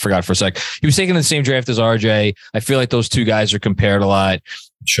 that's right. I forgot for a sec. He was taken in the same draft as RJ. I feel like those two guys are compared a lot.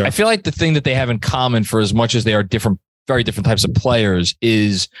 Sure. I feel like the thing that they have in common, for as much as they are different, very different types of players,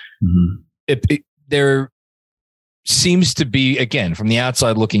 is there seems to be, again, from the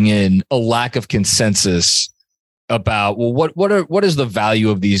outside looking in, a lack of consensus about, well, what is the value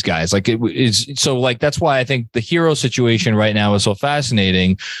of these guys? Like, it is so, like, that's why I think the Hero situation right now is so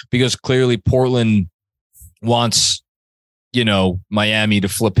fascinating, because clearly Portland wants, Miami to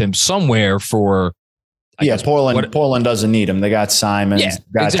flip him somewhere for. Portland doesn't need him. They got Simons,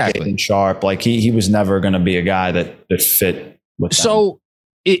 Jaden Sharp. Like he was never going to be a guy that fit with them. So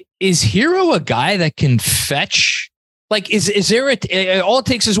is Hero a guy that can fetch? Like, is there all it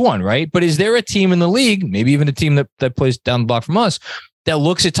takes is one, right? But is there a team in the league, maybe even a team that plays down the block from us, that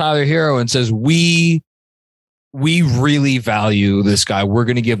looks at Tyler Hero and says, we really value this guy. We're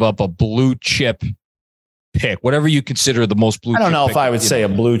going to give up a blue chip pick, whatever you consider the most blue chip. I don't know if I would say a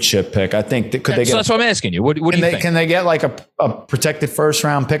blue chip pick. I think could they get? So that's what I'm asking you. What do you think? Can they get like a protected first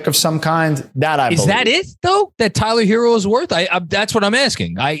round pick of some kind? Is that it though? That Tyler Hero is worth? That's what I'm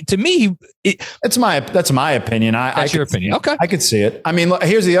asking. That's my opinion. That's your opinion. Okay, I could see it. I mean, look,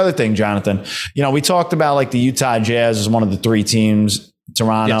 here's the other thing, Jonathan. We talked about like the Utah Jazz as one of the three teams,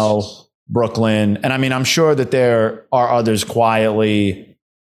 Toronto, Brooklyn, and I mean, I'm sure that there are others quietly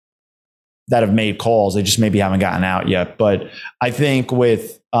that have made calls. They just maybe haven't gotten out yet. But I think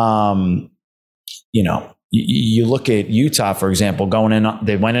with, you look at Utah, for example,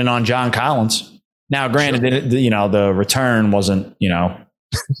 they went in on John Collins. Now, granted, the return wasn't,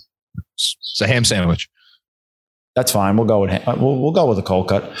 it's a ham sandwich. That's fine. We'll go with we'll go with a cold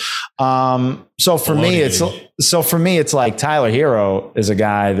cut. So for me, it's like Tyler Hero is a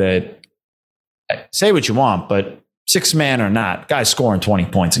guy that, say what you want, but 6 man or not, guy's scoring 20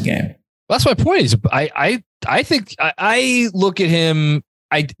 points a game. That's my point. Is I think I look at him.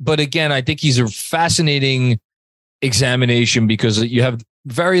 But again, I think he's a fascinating examination because you have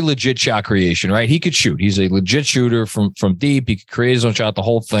very legit shot creation, right? He could shoot. He's a legit shooter from deep. He could create his own shot, the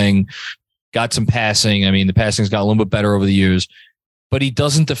whole thing. Got some passing. I mean, the passing's got a little bit better over the years, but he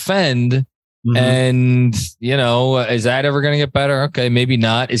doesn't defend. Mm-hmm. And is that ever going to get better? Okay, maybe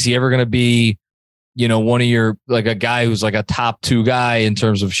not. Is he ever going to be? One of your, like a guy who's like a top 2 guy in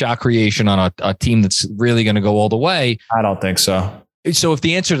terms of shot creation on a team that's really going to go all the way? I don't think so. So if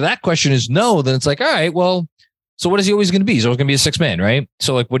the answer to that question is no, then it's like, all right, well, so what is he always going to be? He's always going to be a 6 man, right?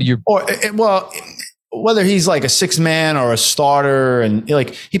 So like, what do you? whether he's like a six man or a starter, and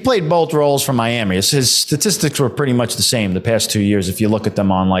like he played both roles for Miami. His statistics were pretty much the same the past 2 years if you look at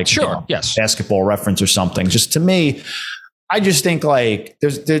them on like Basketball Reference or something. Just to me, I just think like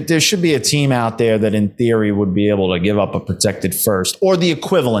there should be a team out there that in theory would be able to give up a protected first or the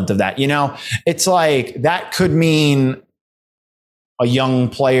equivalent of that. You know, it's like that could mean a young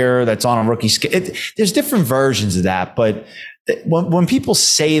player that's on a rookie scale. There's different versions of that, but when people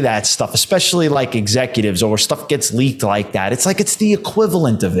say that stuff, especially like executives or stuff gets leaked like that, it's like it's the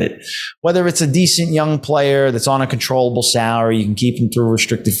equivalent of it. Whether it's a decent young player that's on a controllable salary, you can keep him through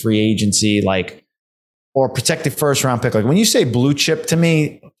restricted free agency, like, or protected first round pick. Like when you say blue chip to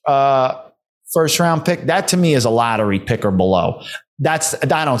me, first round pick, that to me is a lottery pick or below. I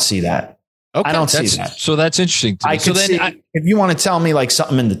don't see that. Okay, I don't see that. So that's interesting to me. If you want to tell me like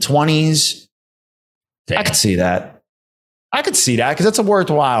something in the 20s, I could see that. I could see that because that's a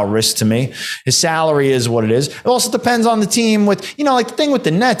worthwhile risk to me. His salary is what it is. It also depends on the team with, you know, like the thing with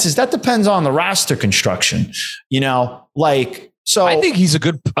the Nets is that depends on the roster construction, you know, like, so I think he's a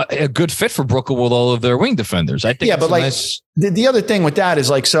good fit for Brooklyn with all of their wing defenders. I think. Yeah. But like the other thing with that is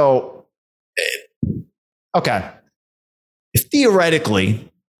like, so, okay. If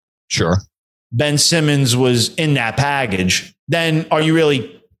theoretically, sure, Ben Simmons was in that package, then are you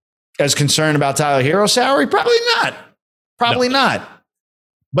really as concerned about Tyler Hero's salary? Probably not. Probably not.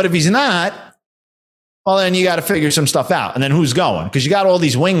 But if he's not, well, then you got to figure some stuff out. And then who's going? Because you got all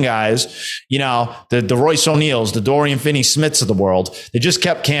these wing guys, you know, the Royce O'Neals, the Dorian Finney-Smiths of the world. They just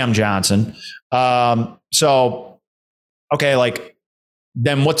kept Cam Johnson. So, okay, like,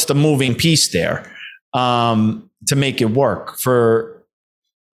 then what's the moving piece there to make it work for,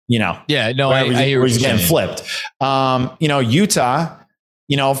 you know? Yeah, no, I hear he's getting flipped. You know, Utah,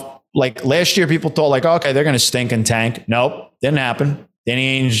 you know, like last year, people thought like, okay, they're going to stink and tank. Nope, didn't happen.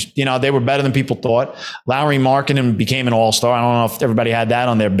 Danny Ainge, you know, they were better than people thought. Lauri Markkanen became an all-star. I don't know if everybody had that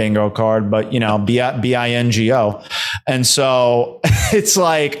on their bingo card, but, you know, BINGO. And so it's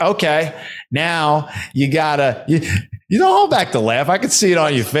like, okay, now you gotta, you don't hold back the laugh. I could see it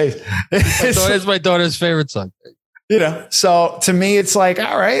on your face. It's my daughter's favorite song. You know, so to me, it's like,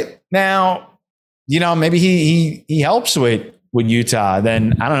 all right, now, you know, maybe he helps with Utah.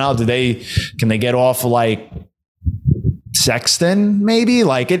 Then I don't know. Can they get off like Sexton? Maybe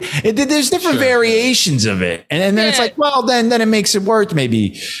like there's different variations of it. And then it's like, well, then it makes it worth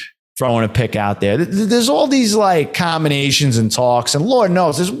maybe throwing a pick out there. There's all these like combinations and talks, and Lord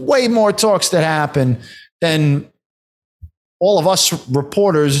knows there's way more talks that happen than all of us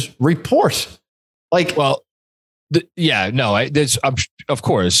reporters report. Like, well, of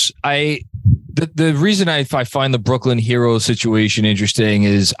course. The reason I find the Brooklyn Hero situation interesting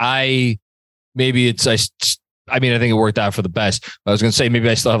is I think it worked out for the best. I was going to say maybe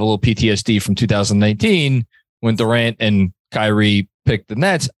I still have a little PTSD from 2019 when Durant and Kyrie picked the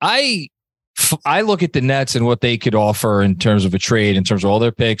Nets. I look at the Nets and what they could offer in terms of a trade, in terms of all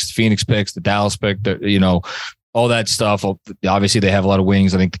their picks, the Phoenix picks, the Dallas pick, you know, all that stuff. Obviously, they have a lot of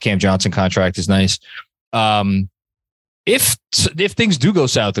wings. I think the Cam Johnson contract is nice. If things do go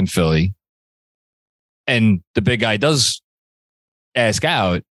south in Philly, and the big guy does ask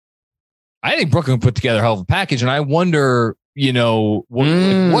out, I think Brooklyn put together a hell of a package. And I wonder, you know,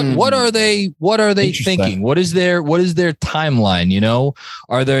 what are they thinking? What is their timeline? You know,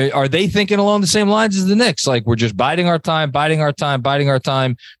 are they thinking along the same lines as the Knicks? Like, we're just biding our time.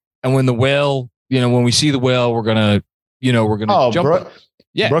 And when the whale, you know, when we see the whale, we're going to jump.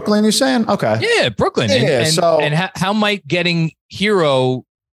 Brooklyn, you're saying? Okay. Yeah. Brooklyn. And how might getting Hero,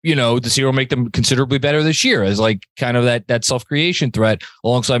 you know, does Hero make them considerably better this year as like kind of that self-creation threat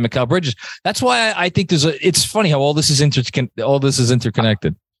alongside Mikal Bridges? That's why I think it's funny how all this is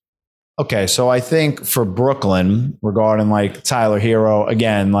interconnected. Okay. So I think for Brooklyn regarding like Tyler Hero,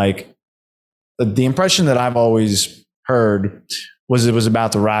 again, like the impression that I've always heard was it was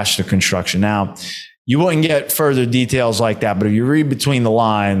about the roster construction. Now, you wouldn't get further details like that, but if you read between the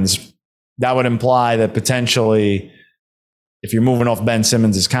lines, that would imply that potentially if you're moving off Ben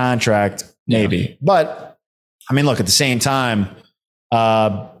Simmons' contract, maybe. Yeah. But, I mean, look, at the same time,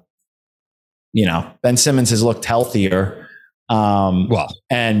 you know, Ben Simmons has looked healthier.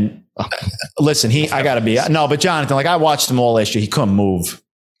 And listen, but Jonathan, like I watched him all last year. He couldn't move.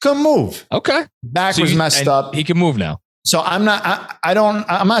 Okay. Back was messed up. He can move now. So I'm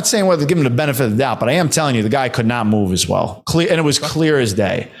not saying whether to give him the benefit of the doubt, but I am telling you the guy could not move as well. And it was clear as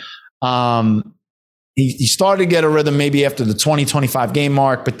day. He started to get a rhythm maybe after the 20-25 game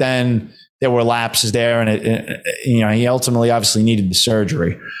mark, but then there were lapses there, and you know, he ultimately obviously needed the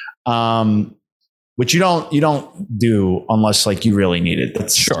surgery, which you don't do unless like you really need it.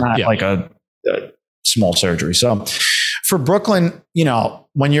 That's not like a small surgery. So for Brooklyn,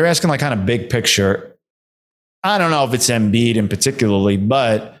 when you're asking like kind of big picture, I don't know if it's Embiid in particularly,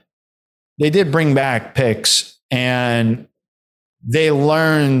 but they did bring back picks and they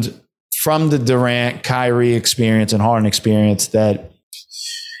learned from the Durant, Kyrie experience and Harden experience that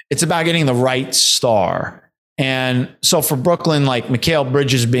it's about getting the right star. And so for Brooklyn, like Mikal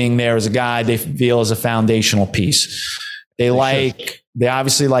Bridges being there as a guy they feel is a foundational piece. They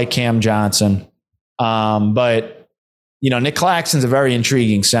obviously like Cam Johnson. But Nick Claxton's a very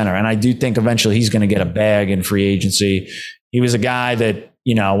intriguing center. And I do think eventually he's going to get a bag in free agency. He was a guy that,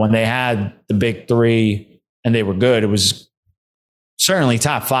 when they had the big three and they were good, it was certainly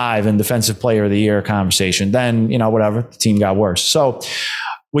top 5 in defensive player of the year conversation. Then, whatever, the team got worse. So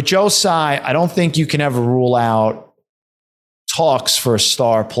with Joe Tsai, I don't think you can ever rule out talks for a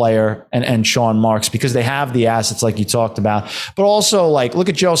star player and Sean Marks because they have the assets like you talked about. But also, like, look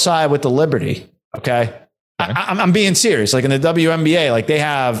at Joe Tsai with the Liberty, okay? I'm being serious. Like in the WNBA, like they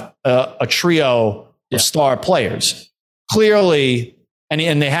have a trio of star players. Clearly,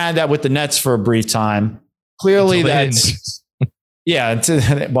 and they had that with the Nets for a brief time. Clearly that's... Yeah,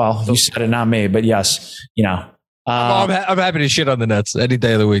 well, you said it, not me, but yes, I'm happy to shit on the Nets any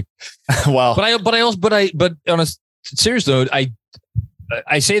day of the week. Well, but on a serious note,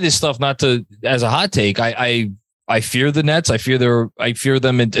 I say this stuff not as a hot take. I fear the Nets. I fear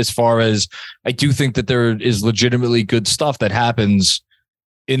them as far as I do think that there is legitimately good stuff that happens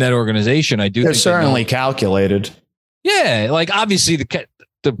in that organization. I do. They're certainly calculated. Yeah, like obviously the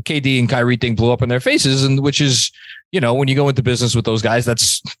KD and Kyrie thing blew up in their faces, and which is, when you go into business with those guys,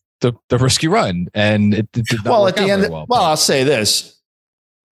 that's the risky run. And it did not work out very well. Well, I'll say this.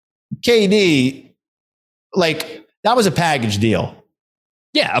 KD, like, that was a package deal.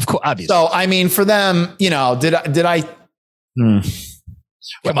 Yeah, of course, obviously. So, I mean, for them, did I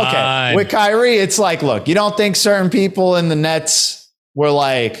Come on. With Kyrie, it's like, look, you don't think certain people in the Nets were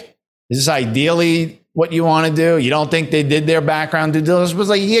like, is this ideally what you want to do? You don't think they did their background due diligence? It was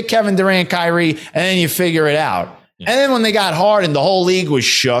like, you get Kevin Durant, Kyrie, and then you figure it out. Yeah. And then when they got Harden, the whole league was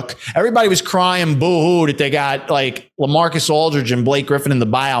shook. Everybody was crying boo-hoo that they got like LaMarcus Aldridge and Blake Griffin in the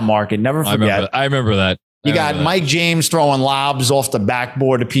buyout market. Never forget. I remember that. You got Mike James throwing lobs off the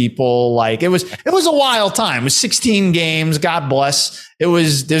backboard to people. Like it was a wild time. It was 16 games. God bless.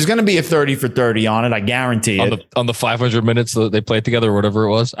 There's going to be a 30 for 30 on it. I guarantee it. On the 500 minutes that they played together or whatever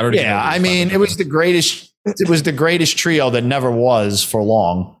it was. I don't even know. I mean, it was the greatest. It was the greatest trio that never was for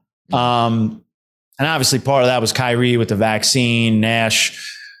long. And obviously part of that was Kyrie with the vaccine,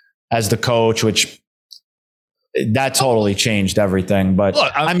 Nash as the coach, which that totally changed everything. But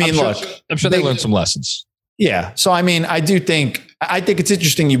look, I'm sure they learned some lessons. Yeah. So, I mean, I think it's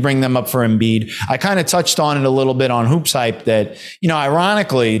interesting you bring them up for Embiid. I kind of touched on it a little bit on HoopsHype that,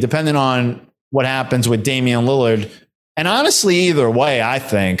 ironically, depending on what happens with Damian Lillard, and honestly, either way, I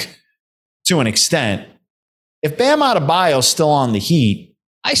think to an extent, if Bam Adebayo's still on the Heat.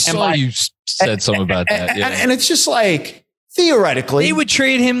 I saw you said something about that. Yeah. And it's just like, theoretically. They would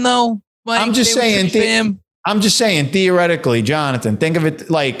trade him, though. Mike, I'm just saying, theoretically, Jonathan, think of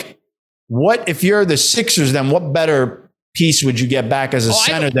it like, what if you're the Sixers, then what better piece would you get back as a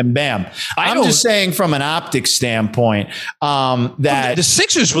center than Bam? I'm just saying from an optics standpoint that the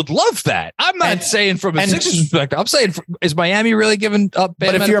Sixers would love that. I'm not saying from a Sixers perspective. I'm saying, is Miami really giving up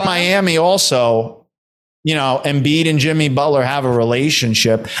Bam? But if you're Miami also, Embiid and Jimmy Butler have a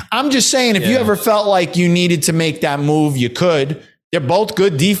relationship. I'm just saying, if you ever felt like you needed to make that move, you could. They're both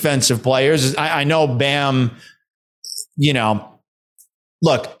good defensive players. I know Bam,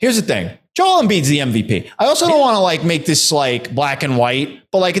 look, here's the thing. Joel Embiid's the MVP. I also don't want to like make this like black and white,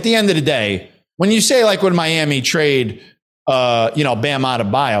 but like at the end of the day, when you say like would Miami trade, Bam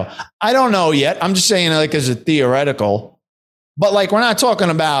Adebayo, I don't know yet. I'm just saying like as a theoretical. But like, we're not talking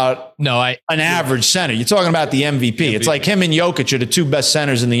about an average center. You're talking about the MVP. It's like him and Jokic are the two best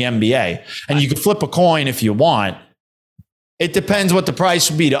centers in the NBA. And you can flip a coin if you want. It depends what the price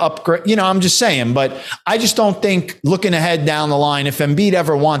would be to upgrade. I'm just saying. But I just don't think looking ahead down the line, if Embiid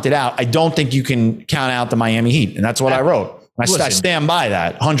ever wanted out, I don't think you can count out the Miami Heat. And that's what I wrote. I stand by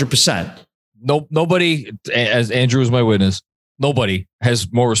that 100%. Nobody, as Andrew is my witness, nobody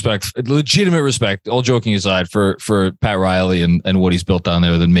has more respect, legitimate respect, all joking aside, for Pat Riley and what he's built down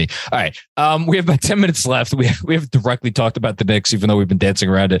there than me. All right. We have about 10 minutes left. We have directly talked about the Knicks, even though we've been dancing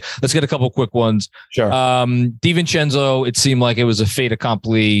around it. Let's get a couple quick ones. Sure. DiVincenzo, it seemed like it was a fait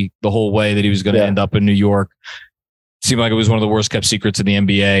accompli the whole way that he was going to end up in New York. Seemed like it was one of the worst kept secrets in the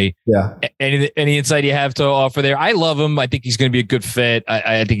NBA. Yeah. Any insight you have to offer there? I love him. I think he's going to be a good fit.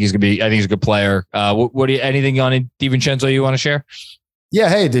 I think he's a good player. What do you, anything on DiVincenzo you want to share? Yeah,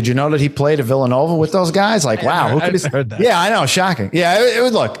 hey, did you know that he played at Villanova with those guys? Like, wow, who could have heard that? Yeah, I know, shocking. Yeah, it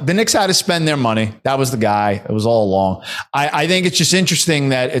would look. The Knicks had to spend their money. That was the guy. It was all along. I think it's just interesting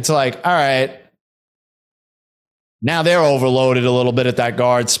that it's like, all right, now they're overloaded a little bit at that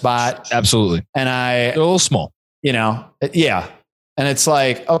guard spot. Absolutely. And they're a little small. Yeah. And it's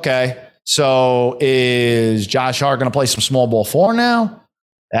like, okay, so is Josh Hart going to play some small ball 4 now?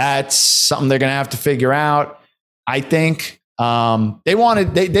 That's something they're going to have to figure out. I think. They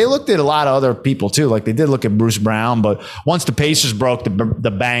looked at a lot of other people too. Like they did look at Bruce Brown, but once the Pacers broke the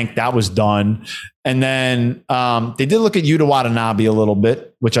bank, that was done. And then they did look at Yuta Watanabe a little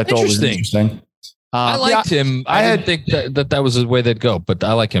bit, which I thought was interesting. I liked him. I didn't think that was the way they'd go, but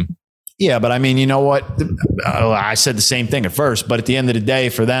I like him. Yeah, but I mean, you know what? I said the same thing at first, but at the end of the day,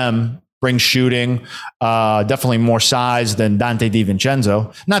 for them, brings shooting, definitely more size than Dante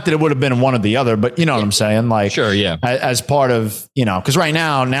DiVincenzo. Not that it would have been one or the other, but you know what I'm saying? Like, sure, yeah. As part of, because right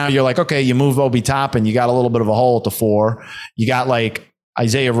now you're like, okay, you move Obi Toppin, you got a little bit of a hole at the 4. You got like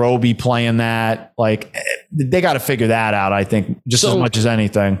Isaiah Roby playing that. Like, they got to figure that out, I think, just as much as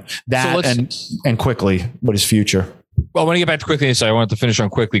anything. That and quickly, what is future? Well, I want to get back to quickly. So I wanted to finish on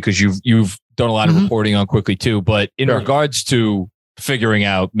quickly because you've done a lot of reporting on quickly too. But in regards to figuring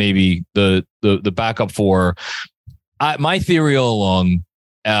out maybe the backup 4, my theory all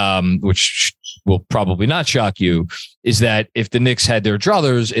along, which will probably not shock you, is that if the Knicks had their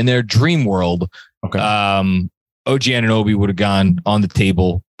druthers in their dream world, OG Anunoby would have gone on the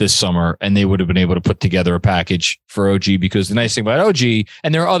table this summer and they would have been able to put together a package for OG, because the nice thing about OG,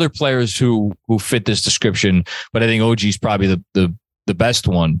 and there are other players who fit this description, but I think OG is probably the best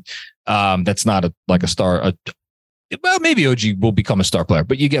one. That's not a star. Well, maybe OG will become a star player,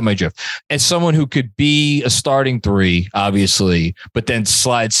 but you get my drift. As someone who could be a starting 3, obviously, but then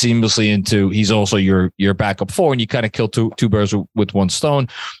slide seamlessly into, he's also your backup 4, and you kind of kill two birds with one stone.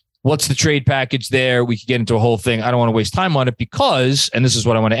 What's the trade package there? We could get into a whole thing. I don't want to waste time on it because, and this is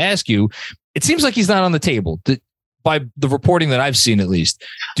what I want to ask you, it seems like he's not on the table by the reporting that I've seen, at least.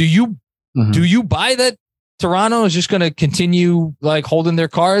 Do you buy that Toronto is just going to continue like holding their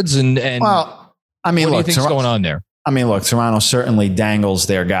cards and well, I mean, what do you think's going on there? I mean, look, Toronto certainly dangles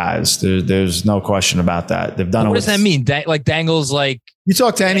their guys. There's no question about that. They've done it. What does that mean? Like dangles, like you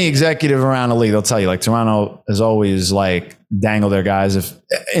talk to any executive around the league, they'll tell you like Toronto has always like dangled their guys. If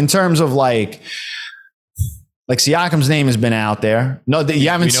in terms of like Siakam's name has been out there. No, you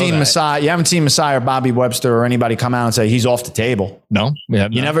haven't seen Masai. You haven't seen Masai or Bobby Webster or anybody come out and say he's off the table. No, we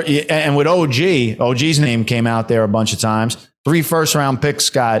have you never. And with OG's name came out there a bunch of times. 3 first-round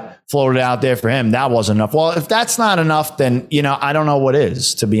picks got floated out there for him. That wasn't enough. Well, if that's not enough, then I don't know what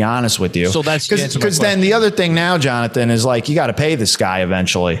is. To be honest with you, so that's because then the other thing now, Jonathan, is like you got to pay this guy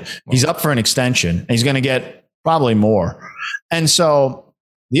eventually. He's up for an extension, and he's going to get probably more. And so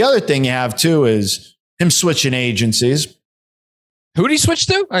the other thing you have too is him switching agencies. Who did he switch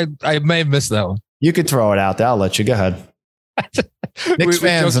to? I may have missed that one. You could throw it out there. I'll let you go ahead. Knicks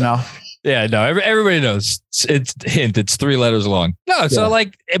fans know. Yeah, no, everybody knows. It's 3 letters long. No, so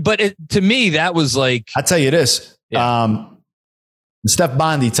to me, that was like. I'll tell you this. Yeah. Steph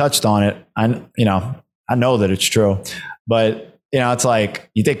Bondy touched on it. I know that it's true, but it's like,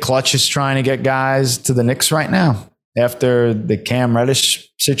 you think Clutch is trying to get guys to the Knicks right now after the Cam Reddish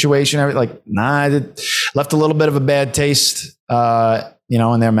situation? It left a little bit of a bad taste,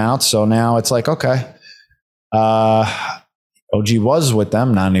 in their mouth. So now it's like, okay, OG was with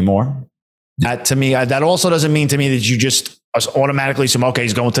them, not anymore. That to me, that also doesn't mean to me that you just automatically assume, okay,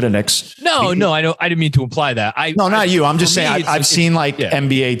 he's going to the Knicks. No, I didn't mean to imply that. Not you. I'm just saying I've seen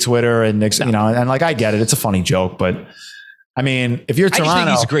NBA Twitter and Knicks, and like I get it. It's a funny joke, but I mean, if you're Toronto, I just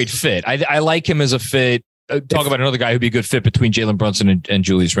think he's a great fit. I like him as a fit. Talk about another guy who'd be a good fit between Jalen Brunson and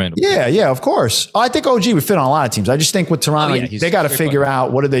Julius Randle. Yeah, of course. I think OG would fit on a lot of teams. I just think with Toronto, they got to figure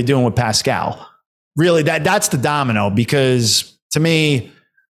out what are they doing with Pascal. Really, that's the domino, because to me,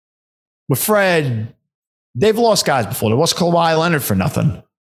 with Fred, they've lost guys before. They lost Kawhi Leonard for nothing.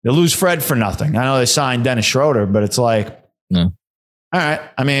 They lose Fred for nothing. I know they signed Dennis Schroeder, but it's like, all right.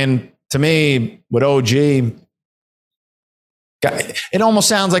 I mean, to me, with OG, it almost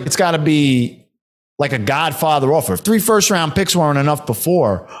sounds like it's got to be like a Godfather offer. If 3 first-round picks weren't enough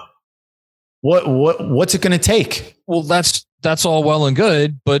before, what's it going to take? Well, that's all well and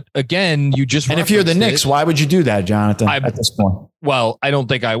good, but again, you just... And if you're the Knicks, why would you do that, Jonathan, at this point? Well, I don't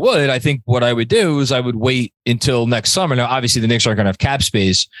think I would. I think what I would do is I would wait until next summer. Now, obviously, the Knicks aren't going to have cap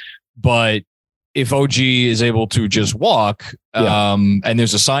space, but if OG is able to just walk, and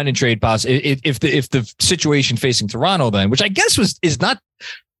there's a sign and trade pass, if the situation facing Toronto, then, which I guess is not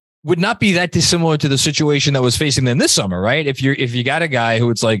would not be that dissimilar to the situation that was facing them this summer, right? If you got a guy who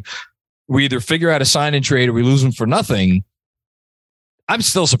it's like, we either figure out a sign and trade or we lose him for nothing. I'm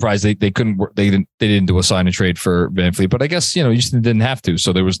still surprised they didn't do a sign and trade for VanVleet, but I guess, Houston didn't have to.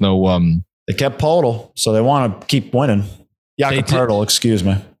 So there was no, they kept Podol, so they want to keep winning. Jakob Poeltl, excuse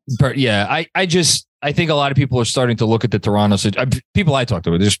me. Yeah. I think a lot of people are starting to look at the Toronto situation. People I talked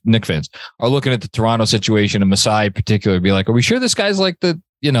to, just Knicks fans, are looking at the Toronto situation and Masai in particular, be like, are we sure this guy's like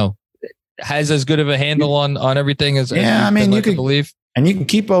has as good of a handle on everything as you could believe? And you can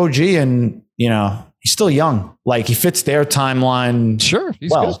keep OG and, he's still young. Like he fits their timeline. Sure.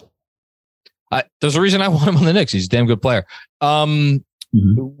 He's good. There's a reason I want him on the Knicks. He's a damn good player.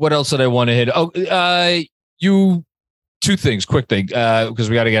 What else did I want to hit? Two things, quick thing, because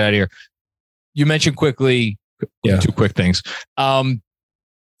we got to get out of here. You mentioned quickly, two quick things. Do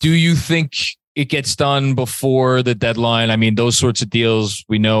you think it gets done before the deadline? I mean, those sorts of deals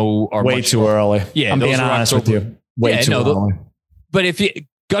we know are way too early. Yeah, I'm being honest with you. Way too early. But if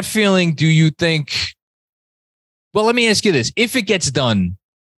gut feeling, do you think? Well, let me ask you this: if it gets done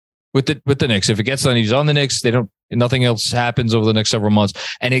with the Knicks, if it gets done, he's on the Knicks. Nothing else happens over the next several months,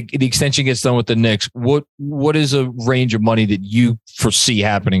 and the extension gets done with the Knicks. What is a range of money that you foresee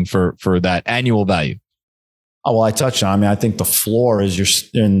happening for that annual value? Oh, well, I touched on. I think the floor is you're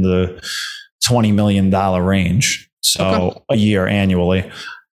in the $20 million range, so a year annually.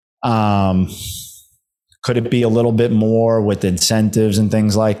 Could it be a little bit more with incentives and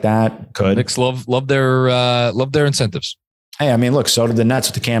things like that? Could. Knicks love their incentives. Hey, look, so did the Nets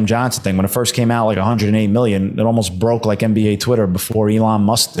with the Cam Johnson thing. When it first came out, like $108 million, it almost broke like NBA Twitter before Elon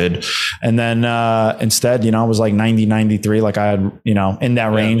Musk did. And then instead, it was like 90, 93, like I had, in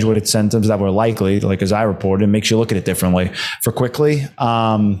that range with incentives that were likely, like as I reported, it makes you look at it differently. For quickly,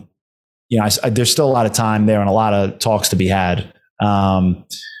 there's still a lot of time there and a lot of talks to be had.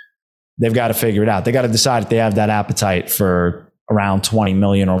 They've got to figure it out. They got to decide if they have that appetite for around 20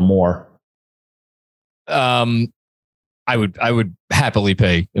 million or more. I would happily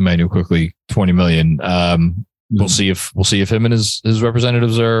pay Emmanuel Quickley $20 million. We'll see if him and his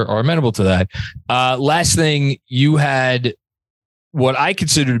representatives are amenable to that. Last thing, you had what I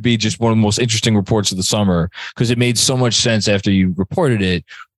consider to be just one of the most interesting reports of the summer, because it made so much sense after you reported it,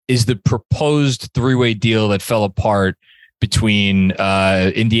 is the proposed three-way deal that fell apart between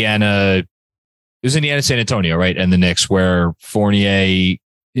Indiana. It was Indiana, San Antonio, right? And the Knicks, where Fournier.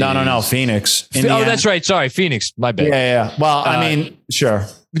 No, Phoenix. Indiana. Oh, that's right. Sorry, Phoenix. My bad. Yeah. Well, sure.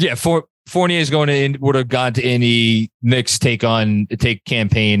 Yeah, Fournier is would have gone to Indy. Knicks take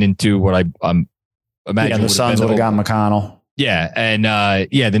campaign into what I'm imagining. Yeah, the Suns would have got McConnell. Yeah, and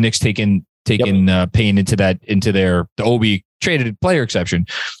the Knicks taking Payne into the Obi traded player exception.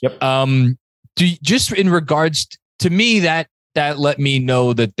 Yep. Just in regards to me, that let me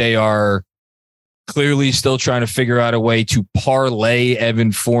know that they are clearly still trying to figure out a way to parlay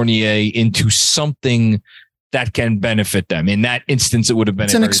Evan Fournier into something that can benefit them. In that instance, it would have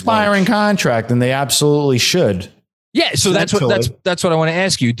been an expiring contract, and they absolutely should. Yeah, so that's what I want to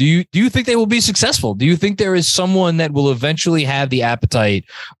ask you. Do you think they will be successful? Do you think there is someone that will eventually have the appetite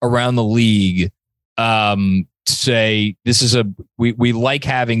around the league to say this is we like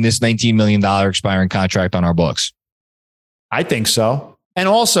having this $19 million expiring contract on our books? I think so, and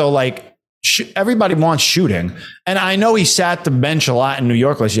also everybody wants shooting. And I know he sat the bench a lot in New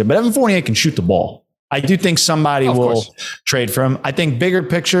York last year, but Evan Fournier can shoot the ball. I do think somebody will trade for him. I think bigger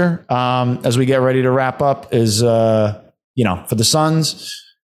picture, as we get ready to wrap up, is, for the Suns,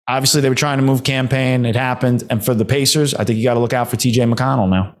 obviously they were trying to move campaign. It happened. And for the Pacers, I think you got to look out for TJ McConnell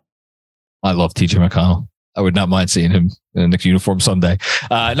now. I love TJ McConnell. I would not mind seeing him in a Knicks uniform someday.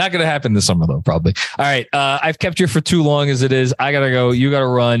 Not going to happen this summer, though, probably. All right. I've kept you for too long as it is. I got to go. You got to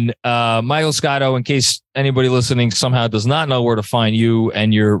run. Michael Scotto, in case anybody listening somehow does not know where to find you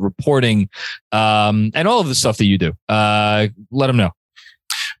and your reporting and all of the stuff that you do, let them know.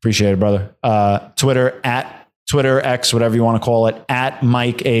 Appreciate it, brother. Twitter, X, whatever you want to call it, at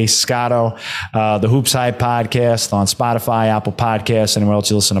Mike A. Scotto, the HoopsHype podcast on Spotify, Apple Podcasts, anywhere else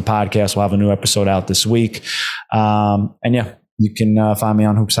you listen to podcasts. We'll have a new episode out this week. You can find me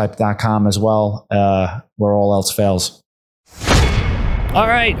on hoopshype.com as well, where all else fails. All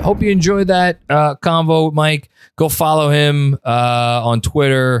right. Hope you enjoyed that convo with Mike. Go follow him on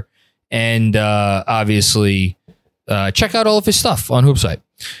Twitter and obviously check out all of his stuff on HoopsHype.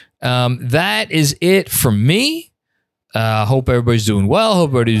 That is it from me. Hope everybody's doing well. Hope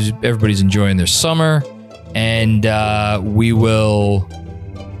everybody's enjoying their summer. And we will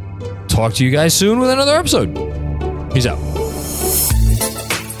talk to you guys soon with another episode. Peace out.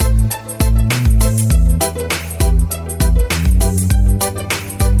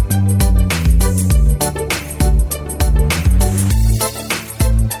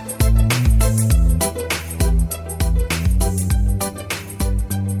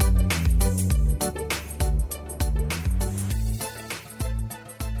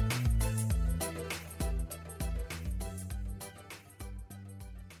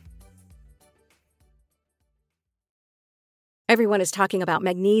 Everyone is talking about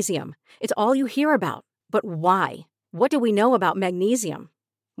magnesium. It's all you hear about. But why? What do we know about magnesium?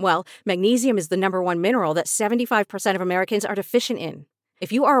 Well, magnesium is the number one mineral that 75% of Americans are deficient in.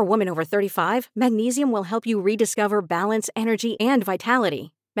 If you are a woman over 35, magnesium will help you rediscover balance, energy, and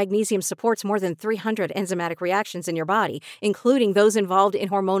vitality. Magnesium supports more than 300 enzymatic reactions in your body, including those involved in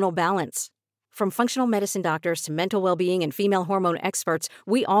hormonal balance. From functional medicine doctors to mental well-being and female hormone experts,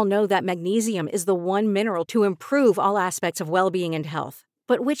 we all know that magnesium is the one mineral to improve all aspects of well-being and health.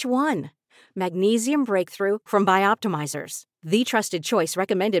 But which one? Magnesium Breakthrough from Bioptimizers, the trusted choice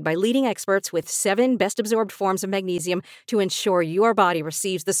recommended by leading experts with 7 best-absorbed forms of magnesium to ensure your body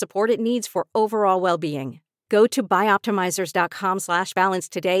receives the support it needs for overall well-being. Go to bioptimizers.com/balance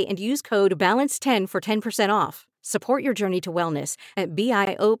today and use code BALANCE10 for 10% off. Support your journey to wellness at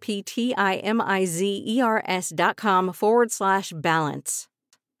bioptimizers.com/balance.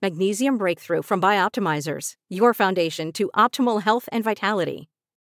 Magnesium Breakthrough from Bioptimizers, your foundation to optimal health and vitality.